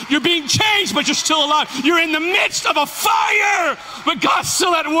die. You're being changed, but you're still alive. You're in the midst of a fire, but God's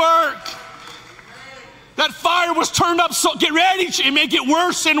still at work. That fire was turned up, so get ready. It may get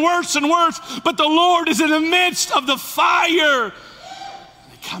worse and worse and worse, but the Lord is in the midst of the fire.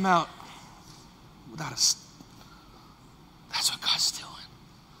 They come out without a... That's what God's doing.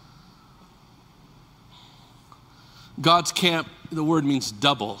 God's camp, the word means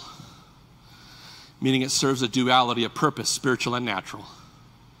double, meaning it serves a duality of purpose, spiritual and natural.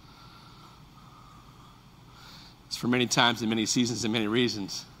 It's for many times and many seasons and many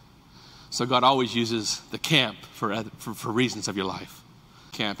reasons. So God always uses the camp for reasons of your life.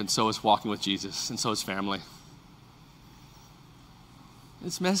 Camp, and so is walking with Jesus, and so is family.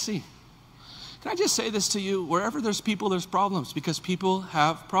 It's messy. Can I just say this to you? Wherever there's people, there's problems, because people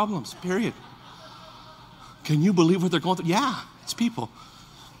have problems, period. Can you believe what they're going through? Yeah, it's people.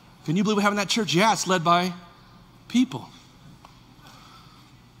 Can you believe we have in that church? Yeah, it's led by people.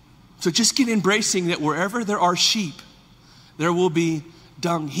 So just get embracing that wherever there are sheep, there will be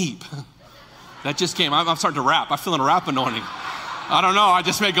dung heap. That just came. I'm starting to rap. I'm feeling a rap anointing. I don't know. I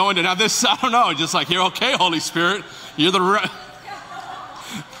just may go into now this. I don't know. Just like, you're okay, Holy Spirit. You're the...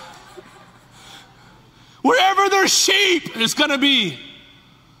 Wherever there's sheep, there's going to be.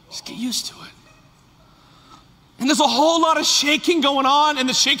 Just get used to it. And there's a whole lot of shaking going on, and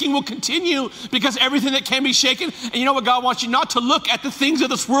the shaking will continue because everything that can be shaken. And you know what? God wants you not to look at the things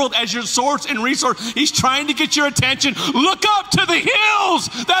of this world as your source and resource. He's trying to get your attention. Look up to the hills.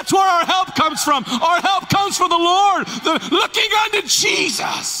 That's where our help comes from. Our help comes from the Lord. Looking unto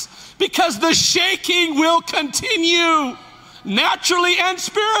Jesus, because the shaking will continue naturally and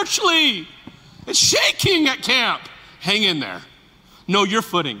spiritually. It's shaking at camp. Hang in there. Know your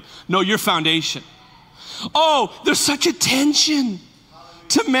footing. Know your foundation. Oh, there's such a tension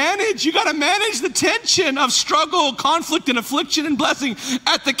to manage. You got to manage the tension of struggle, conflict, and affliction and blessing.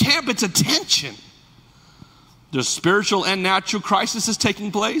 At the camp, it's a tension. There's spiritual and natural crises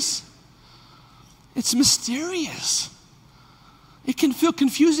taking place. It's mysterious. It can feel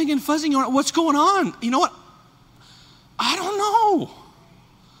confusing and fuzzy. What's going on? You know what? I don't know.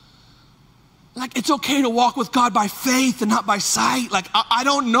 Like, it's okay to walk with God by faith and not by sight. Like, I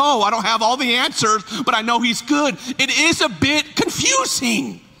don't know. I don't have all the answers, but I know He's good. It is a bit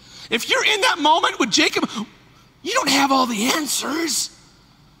confusing. If you're in that moment with Jacob, you don't have all the answers.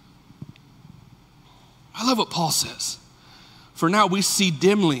 I love what Paul says. For now we see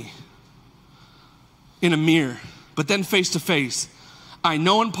dimly in a mirror, but then face to face. I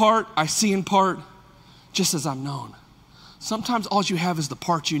know in part, I see in part, just as I'm known. Sometimes all you have is the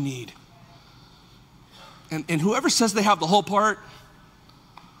part you need. And whoever says they have the whole part,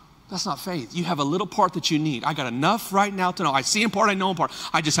 that's not faith. You have a little part that you need. I got enough right now to know. I see in part, I know in part.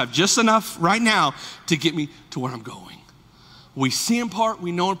 I just have just enough right now to get me to where I'm going. We see in part,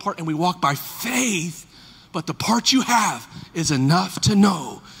 we know in part, and we walk by faith, but the part you have is enough to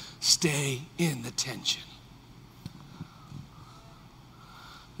know. Stay in the tension.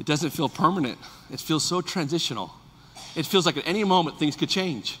 It doesn't feel permanent. It feels so transitional. It feels like at any moment things could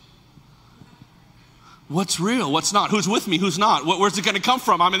change. What's real? What's not? Who's with me? Who's not? Where's it going to come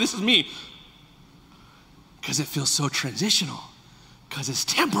from? I mean, this is me. Because it feels so transitional. Because it's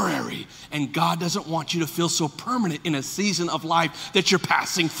temporary. And God doesn't want you to feel so permanent in a season of life that you're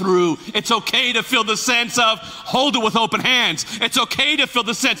passing through. It's okay to feel the sense of hold it with open hands. It's okay to feel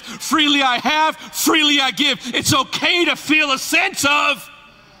the sense freely I have, freely I give. It's okay to feel a sense of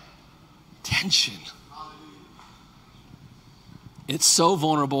tension. It's so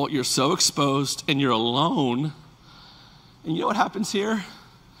vulnerable, you're so exposed, and you're alone. And you know what happens here?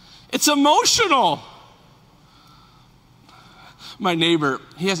 It's emotional. My neighbor,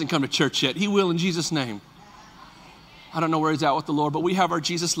 he hasn't come to church yet. He will in Jesus' name. I don't know where he's at with the Lord, but we have our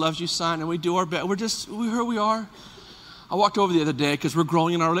Jesus Loves You sign, and we do our best. Here we are. I walked over the other day because we're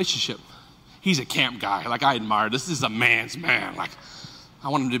growing in our relationship. He's a camp guy. Like, I admire. This is a man's man. Like, I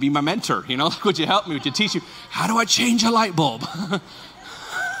want him to be my mentor, you know? Like, would you help me? Would you teach me? How do I change a light bulb?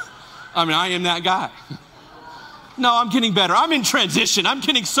 I mean, I am that guy. No, I'm getting better. I'm in transition. I'm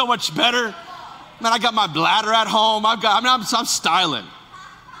getting so much better. Man, I got my bladder at home. I'm styling.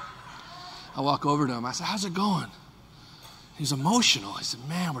 I walk over to him. I said, how's it going? He's emotional. I said,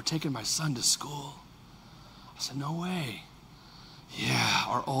 man, we're taking my son to school. I said, no way. Yeah,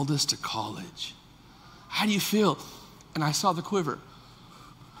 our oldest to college. How do you feel? And I saw the quiver.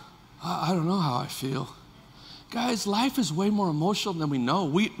 I don't know how I feel. Guys, life is way more emotional than we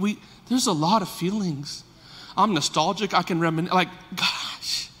know. There's a lot of feelings. I'm nostalgic. I can reminisce. Like,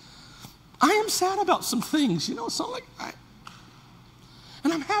 gosh, I am sad about some things, you know. So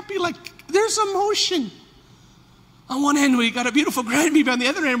and I'm happy. Like, there's emotion. On one end, we got a beautiful grandbaby. On the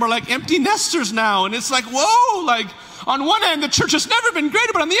other end, we're like empty nesters now. And it's like, whoa, like on one end, the church has never been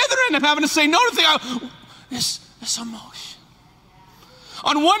greater. But on the other end, I'm having to say no to things. This emotion.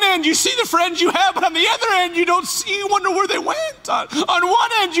 On one end, you see the friends you have. But on the other end, you don't see. You wonder where they went. On one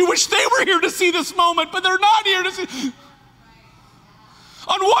end, you wish they were here to see this moment. But they're not here to see.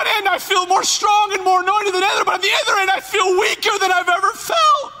 On one end, I feel more strong and more anointed than other. But on the other end, I feel weaker than I've ever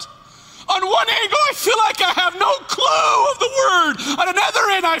felt. On one angle, I feel like I have no clue of the word. On another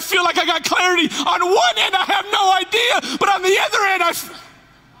end, I feel like I got clarity. On one end, I have no idea. But on the other end,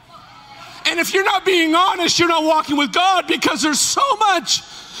 and if you're not being honest, you're not walking with God, because there's so much.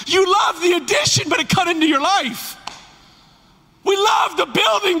 You love the addition, but it cut into your life. We love the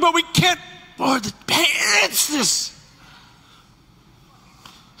building, but we can't, Lord, it's this.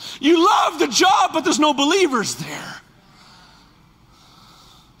 You love the job, but there's no believers there.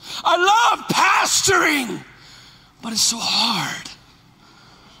 I love pastoring, but it's so hard.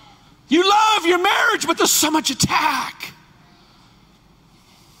 You love your marriage, but there's so much attack.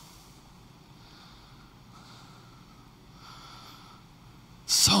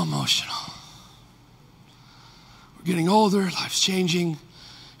 So emotional. We're getting older, life's changing,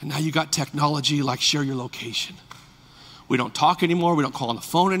 and now you got technology like share your location. We don't talk anymore, we don't call on the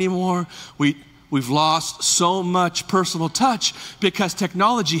phone anymore. We've lost so much personal touch because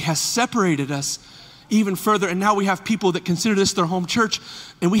technology has separated us even further. And now we have people that consider this their home church,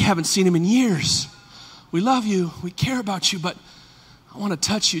 and we haven't seen them in years. We love you, we care about you, but I want to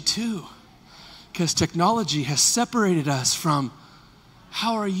touch you too, because technology has separated us from,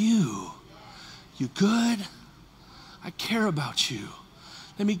 how are you? You good? I care about you.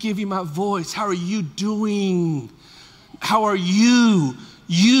 Let me give you my voice. How are you doing? How are you?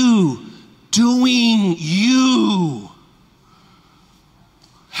 Doing you.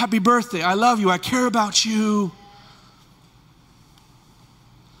 Happy birthday. I love you. I care about you.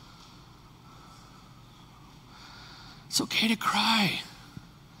 It's okay to cry.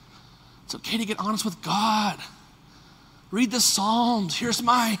 It's okay to get honest with God. Read the Psalms. Here's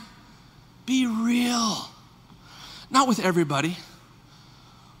my, be real. Not with everybody,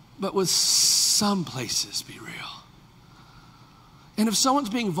 but with some places, be real. And if someone's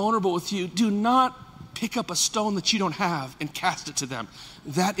being vulnerable with you, do not pick up a stone that you don't have and cast it to them.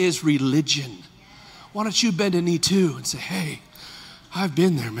 That is religion. Why don't you bend a knee too and say, hey, I've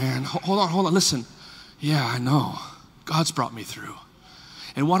been there, man. Hold on, listen. Yeah, I know. God's brought me through.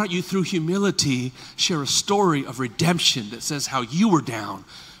 And why don't you, through humility, share a story of redemption that says how you were down,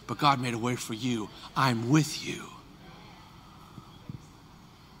 but God made a way for you. I'm with you.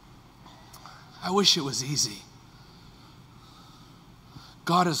 I wish it was easy.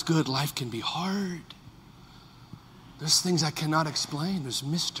 God is good. Life can be hard. There's things I cannot explain. There's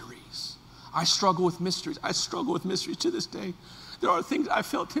mysteries. I struggle with mysteries. I struggle with mysteries to this day. There are things I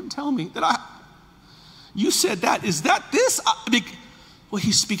felt him tell me that you said that. Is that this? Well,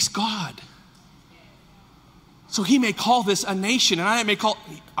 he speaks God. So he may call this a nation, and I may call,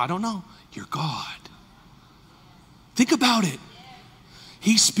 I don't know. You're God. Think about it.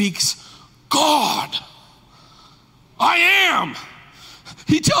 He speaks God. I am.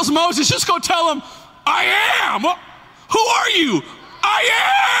 He tells Moses, just go tell him, I am. Who are you?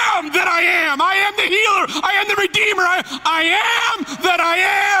 I am that I am. I am the healer. I am the redeemer. I am that I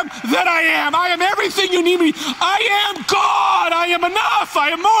am that I am. I am everything you need me. I am God. I am enough. I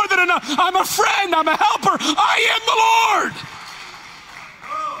am more than enough. I'm a friend. I'm a helper. I am the Lord.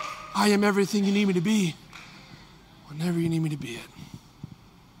 I am everything you need me to be whenever you need me to be it.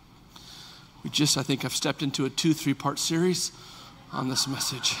 I think I've stepped into a 2-3-part series on this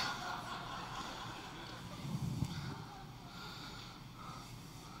message.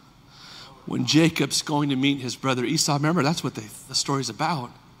 When Jacob's going to meet his brother Esau, remember, that's what the story's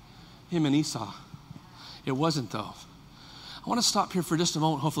about. Him and Esau. It wasn't, though. I want to stop here for just a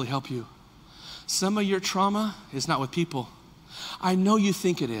moment, hopefully help you. Some of your trauma is not with people. I know you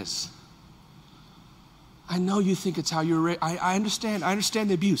think it is. I know you think it's how you're raised. I understand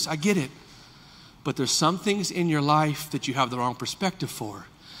the abuse. I get it. But there's some things in your life that you have the wrong perspective for.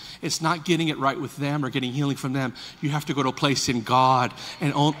 It's not getting it right with them or getting healing from them. You have to go to a place in God.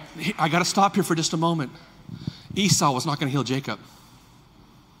 And I got to stop here for just a moment. Esau was not going to heal Jacob.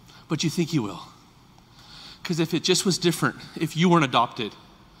 But you think he will. Because if it just was different, if you weren't adopted.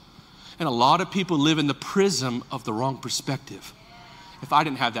 And a lot of people live in the prism of the wrong perspective. if I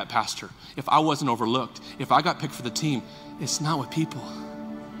didn't have that pastor, if I wasn't overlooked, if I got picked for the team. It's not with people.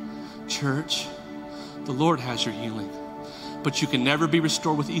 Church, the Lord has your healing, but you can never be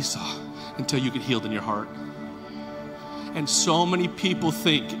restored with Esau until you get healed in your heart. And so many people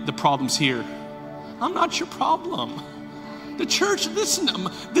think the problem's here. I'm not your problem. The church, listen,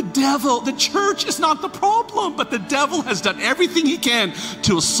 the church is not the problem, but the devil has done everything he can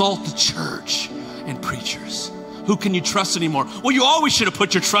to assault the church and preachers. Who can you trust anymore? Well, you always should have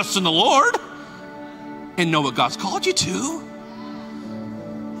put your trust in the Lord and know what God's called you to.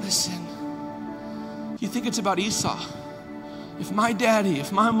 Listen, you think it's about Esau. If my daddy,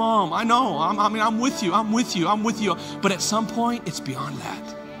 if my mom, I know, I'm with you. But at some point, it's beyond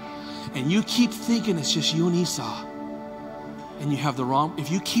that. And you keep thinking it's just you and Esau. And you have the wrong, if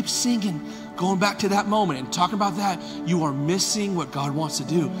you keep singing, going back to that moment and talking about that, you are missing what God wants to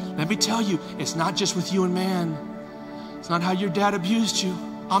do. Let me tell you, it's not just with you and man. It's not how your dad abused you.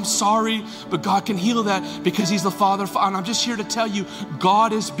 I'm sorry, but God can heal that because he's the Father. And I'm just here to tell you,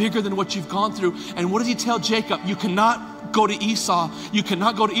 God is bigger than what you've gone through. And what does he tell Jacob? You cannot go to Esau. You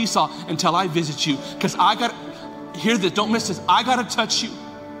cannot go to Esau until I visit you. Because hear this, don't miss this. I got to touch you.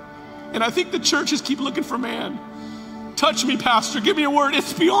 And I think the churches keep looking for man. Touch me, pastor, give me a word.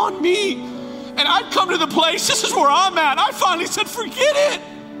 It's beyond me. And I've come to the place, this is where I'm at. I finally said, forget it.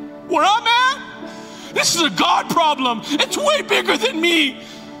 Where I'm at, this is a God problem. It's way bigger than me.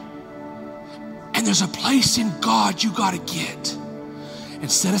 And there's a place in God you got to get.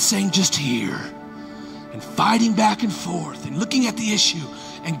 Instead of saying just here and fighting back and forth and looking at the issue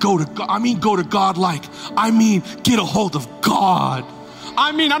and go to God get a hold of God.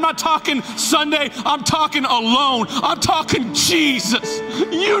 I'm not talking Sunday, I'm talking alone. I'm talking Jesus,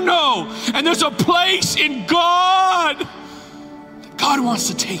 you know. And there's a place in God that God wants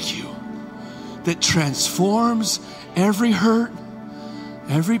to take you that transforms every hurt,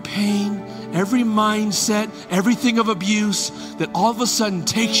 every pain, every mindset, everything of abuse, that all of a sudden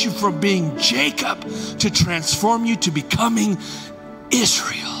takes you from being Jacob to transform you to becoming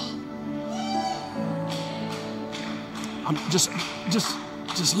Israel. Just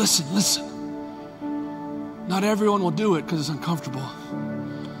listen. Not everyone will do it because it's uncomfortable.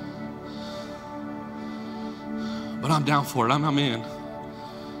 But I'm down for it. I'm in.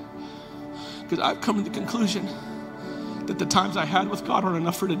 Because I've come to the conclusion that the times I had with God aren't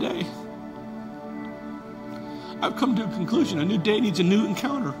enough for today. I've come to a conclusion. A new day needs a new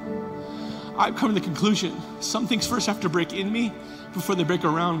encounter. I've come to the conclusion some things first have to break in me before they break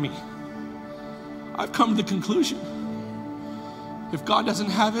around me. I've come to the conclusion if God doesn't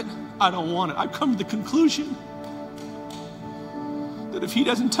have it, I don't want it. I've come to the conclusion that if he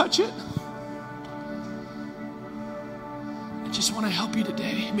doesn't touch it, I just want to help you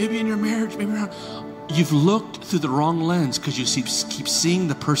today. Maybe in your marriage, maybe around. You've looked through the wrong lens because you keep seeing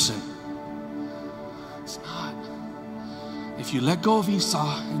the person. It's not. If you let go of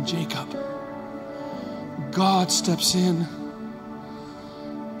Esau and Jacob, God steps in.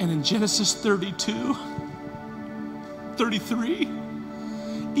 And in Genesis 32, 33,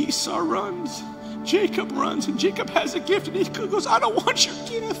 Esau runs, Jacob runs, and Jacob has a gift, and he goes, I don't want your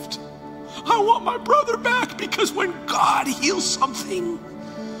gift. I want my brother back, because when God heals something,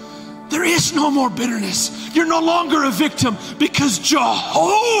 there is no more bitterness. You're no longer a victim, because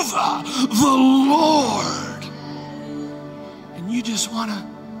Jehovah, the Lord, and you just want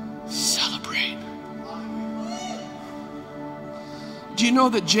to celebrate. Do you know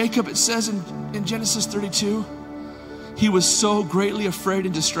that Jacob, it says in Genesis 32, he was so greatly afraid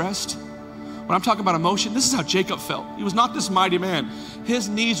and distressed? When I'm talking about emotion, this is how Jacob felt. He was not this mighty man. His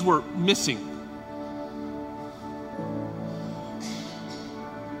knees were missing.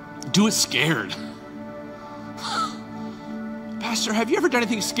 Do it scared. Pastor, have you ever done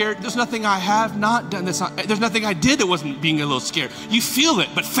anything scared? There's nothing I have not done. There's nothing I did that wasn't being a little scared. You feel it,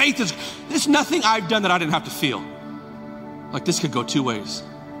 but faith is, there's nothing I've done that I didn't have to feel. Like this could go two ways.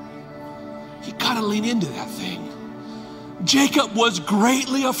 You gotta lean into that thing. Jacob was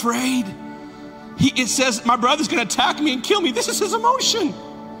greatly afraid. It says, my brother's gonna attack me and kill me. This is his emotion.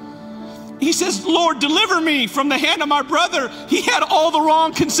 He says, Lord, deliver me from the hand of my brother. He had all the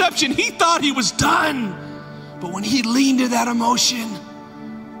wrong conception. He thought he was done. But when he leaned to that emotion,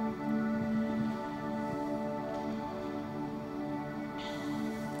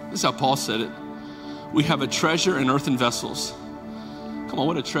 this is how Paul said it. We have a treasure in earthen vessels. Come on,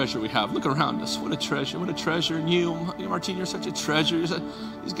 what a treasure we have. Look around us. What a treasure. What a treasure. And you, Martine, you're such a treasure.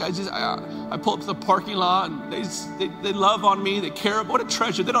 These guys, I pull up to the parking lot and they love on me. They care. What a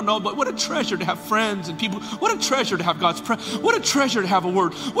treasure. They don't know, but what a treasure to have friends and people. What a treasure to have God's presence. What a treasure to have a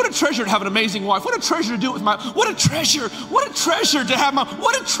word. What a treasure to have an amazing wife. What a treasure to do it with what a treasure. What a treasure to have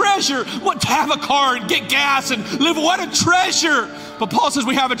what a treasure. To have a car and get gas and live. What a treasure. But Paul says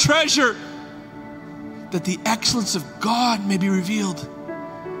we have a treasure that the excellence of God may be revealed.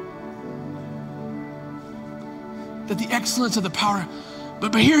 That the excellence of the power,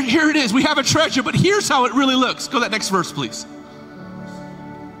 but here it is. We have a treasure, but here's how it really looks. Go to that next verse, please.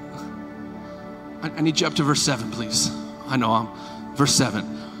 I need you up to verse 7, please. I know verse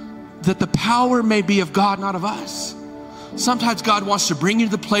 7. That the power may be of God, not of us. Sometimes God wants to bring you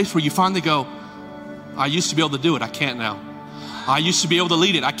to the place where you finally go, I used to be able to do it, I can't now. I used to be able to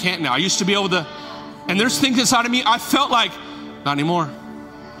lead it, I can't now. I used to be able to, and there's things inside of me I felt like, not anymore.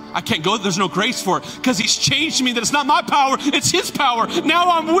 I can't go, there's no grace for it because he's changed me, that it's not my power, it's his power. Now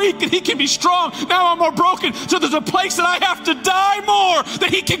I'm weak and he can be strong. Now I'm more broken. So there's a place that I have to die more, that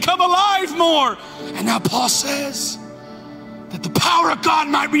he can come alive more. And now Paul says that the power of God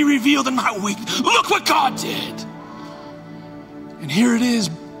might be revealed in my weakness. Look what God did. And here it is,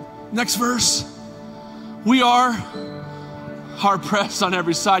 next verse. We are hard pressed on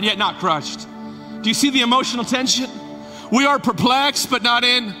every side, yet not crushed. Do you see the emotional tension? We are perplexed, but not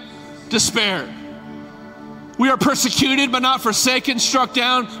in despair. We are persecuted, but not forsaken, struck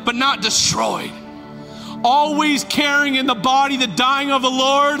down, but not destroyed. Always carrying in the body the dying of the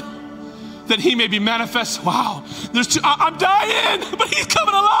Lord, that he may be manifest. Wow, I'm dying, but he's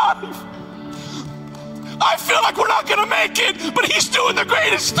coming alive. I feel like we're not gonna make it, but he's doing the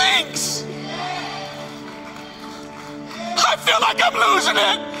greatest things. I feel like I'm losing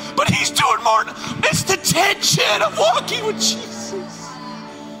it, but he's doing more. It's the tension of walking with Jesus.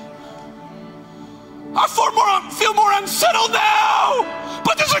 I feel more unsettled now,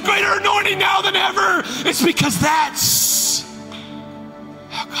 but there's a greater anointing now than ever. It's because that's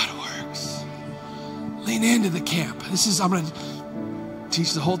how God works. Lean into the camp. I'm going to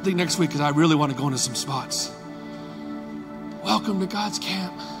teach the whole thing next week because I really want to go into some spots. Welcome to God's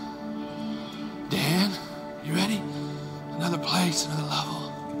camp. Dan, you ready? Another place, another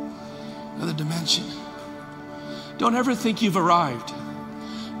level, another dimension. Don't ever think you've arrived.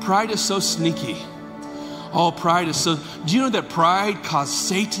 Pride is so sneaky. Oh, pride is so... Do you know that pride caused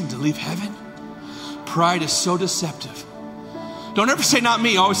Satan to leave heaven? Pride is so deceptive. Don't ever say, not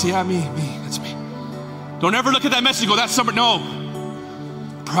me. Always say, yeah, me, that's me. Don't ever look at that message and go, that's somebody.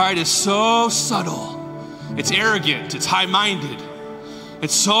 No. Pride is so subtle. It's arrogant. It's high-minded.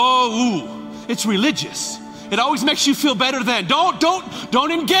 It's it's religious. It always makes you feel better than.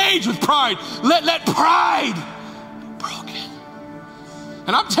 Don't engage with pride. Let pride be broken.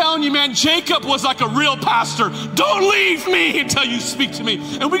 And I'm telling you, man, Jacob was like a real pastor. Don't leave me until you speak to me.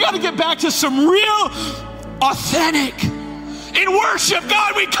 And we got to get back to some real, authentic. In worship,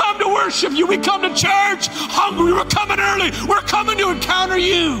 God, we come to worship you. We come to church hungry. We're coming early. We're coming to encounter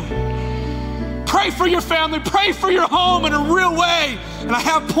you. Pray for your family. Pray for your home in a real way. And I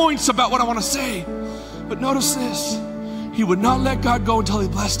have points about what I want to say. But notice this. He would not let God go until he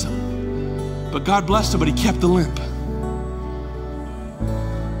blessed him. But God blessed him, but he kept the limp.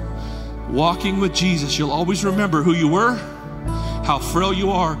 Walking with Jesus, you'll always remember who you were, how frail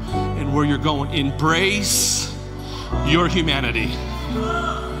you are, and where you're going. Embrace your humanity.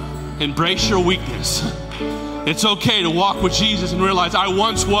 Embrace your weakness. It's okay to walk with Jesus and realize I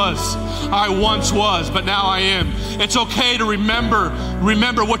once was, but now I am. It's okay to remember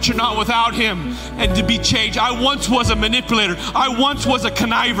what you're not without him and to be changed. I once was a manipulator. I once was a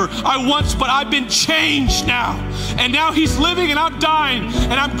conniver. But I've been changed now. And now he's living and I'm dying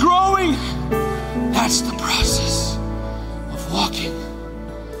and I'm growing. That's the process of walking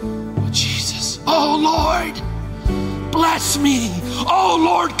with Jesus. Oh Lord, bless me. Oh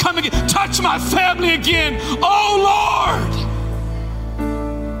Lord, come again. Touch my family again. Oh Lord.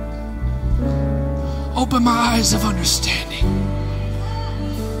 Open my eyes of understanding.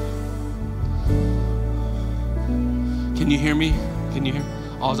 Can you hear me? Can you hear?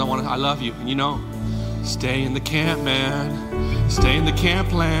 I love you. And you know, stay in the camp, man. Stay in the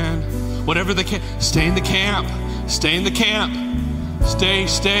camp land. Whatever the camp, stay in the camp. Stay in the camp. Stay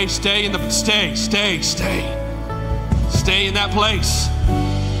in that place.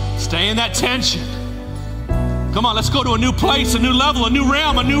 Stay in that tension. Come on, let's go to a new place, a new level, a new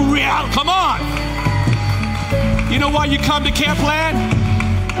realm, a new reality. Come on. You know why you come to Camp Land?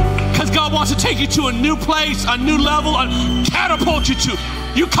 Because God wants to take you to a new place, a new level, and catapult you to.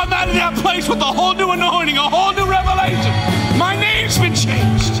 You come out of that place with a whole new anointing, a whole new revelation. My name's been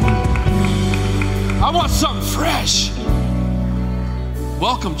changed. I want something fresh.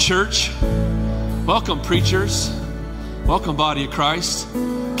 Welcome, church. Welcome, preachers. Welcome, body of Christ.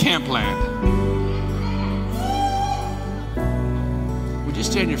 Campland. Would you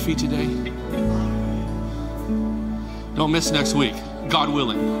stand on your feet today? Don't miss next week, God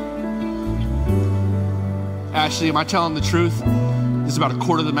willing. Ashley, am I telling the truth? This is about a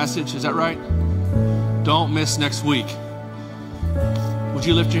quarter of the message, is that right? Don't miss next week. Would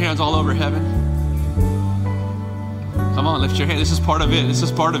you lift your hands all over heaven? Come on, lift your hand. This is part of it. This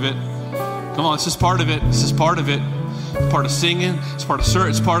is part of it. Come on, this is part of it. This is part of it. It's part of singing. It's part of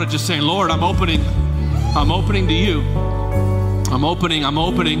service. It's part of just saying, Lord, I'm opening. I'm opening to you. I'm opening. I'm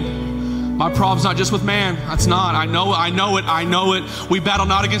opening. My problem's not just with man. That's not. I know it. We battle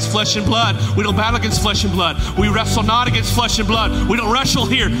not against flesh and blood. We don't battle against flesh and blood. We wrestle not against flesh and blood. We don't wrestle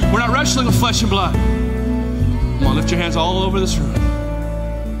here. We're not wrestling with flesh and blood. Come on, lift your hands all over this room.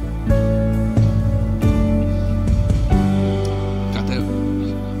 Got that?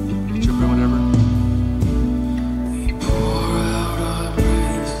 Get your prayer, whatever. We pour out our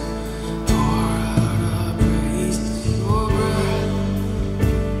praise, pour out our praise to your breath.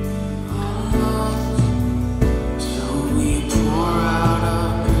 So we pour out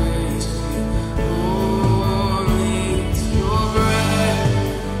our praise only to your breath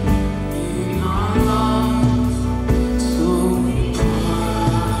in our lungs. So we pour out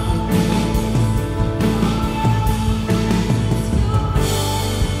our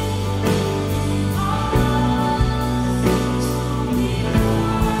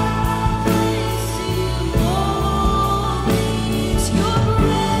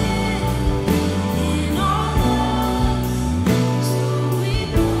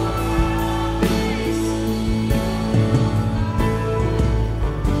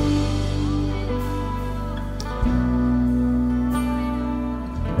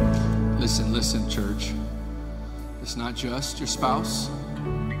Listen, church. It's not just your spouse.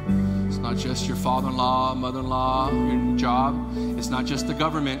 It's not just your father-in-law, mother-in-law, your job. It's not just the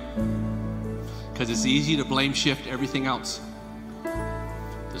government. Because it's easy to blame shift everything else.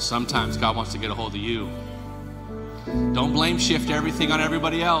 Because sometimes God wants to get a hold of you. Don't blame shift everything on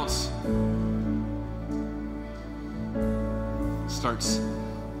everybody else. Starts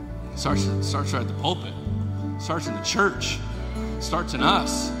right at the pulpit. Starts in the church. Starts in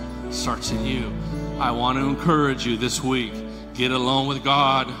us. Starts in you. I want to encourage you this week. Get alone with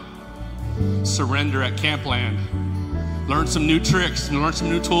God. Surrender at Campland. Learn some new tricks and learn some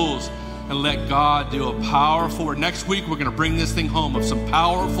new tools. And let God do a powerful work. Next week, we're going to bring this thing home of some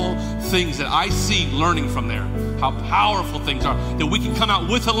powerful things that I see learning from there. How powerful things are. That we can come out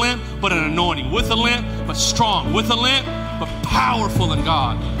with a limp, but an anointing. With a limp, but strong. With a limp, but powerful in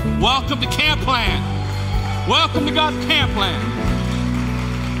God. Welcome to Campland. Welcome to God's Campland.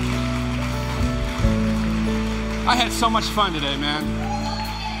 I had so much fun today, man.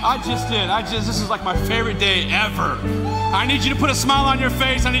 I just did. This is like my favorite day ever. I need you to put a smile on your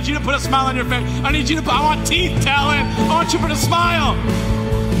face. I need you to put a smile on your face. I want teeth, Talon. I want you to put a smile.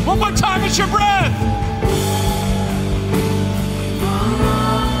 One more time, it's your breath.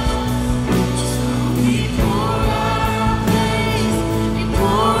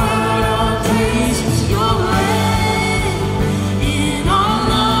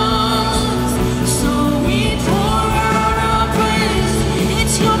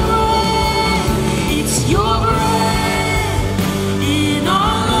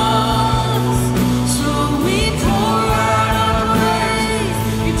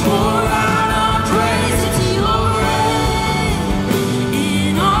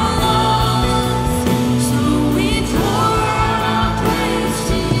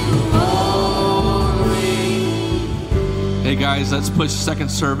 Guys, let's push second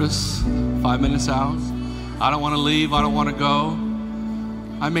service 5 minutes out. I don't want to leave. I don't want to go.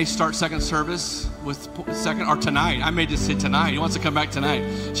 I may start second service with second or tonight. I may just say tonight. He wants to come back tonight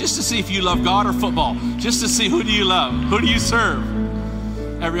just to see if you love God or football. Just to see who do you love, who do you serve.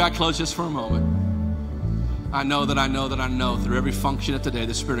 Every eye closed just for a moment. I know through every function of today,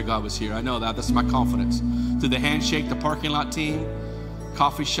 the Spirit of God was here. I know that. That's my confidence. Through the handshake, the parking lot team,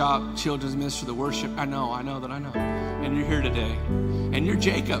 coffee shop, children's ministry, the worship. I know. And you're here today. And you're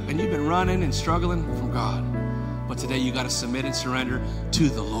Jacob, and you've been running and struggling from God. But today you got to submit and surrender to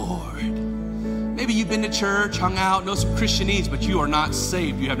the Lord. Maybe you've been to church, hung out, know some Christianese, but you are not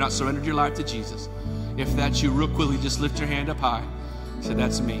saved. You have not surrendered your life to Jesus. If that's you, real quickly, just lift your hand up high. Say,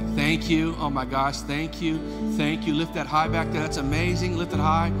 that's me. Thank you. Oh my gosh, thank you. Thank you. Lift that high back there. That's amazing. Lift it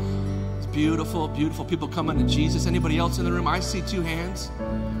high. Beautiful, beautiful people coming to Jesus. Anybody else in the room? I see 2 hands.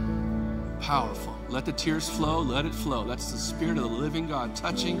 Powerful. Let the tears flow. Let it flow. That's the Spirit of the living God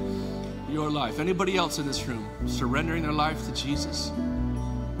touching your life. Anybody else in this room surrendering their life to Jesus?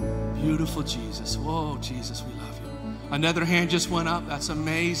 Beautiful Jesus. Whoa, Jesus, we love you. Another hand just went up. That's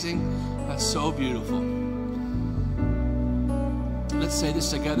amazing. That's so beautiful. Let's say this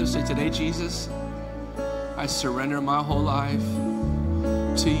together. Say, today, Jesus, I surrender my whole life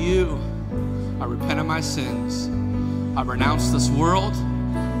to you. I repent of my sins. I renounce this world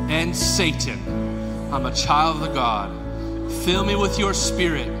and Satan. I'm a child of the God. Fill me with your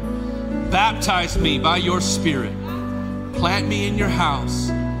Spirit. Baptize me by your Spirit. Plant me in your house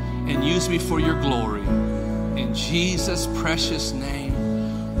and use me for your glory. In Jesus' precious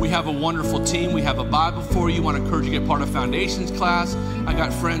name. We have a wonderful team. We have a Bible for you. I want to encourage you to get part of Foundations class. I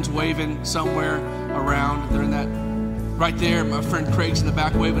got friends waving somewhere around. They're in that right there. My friend Craig's in the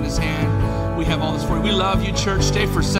back waving his hand. We have all this for you. We love you, church. Stay for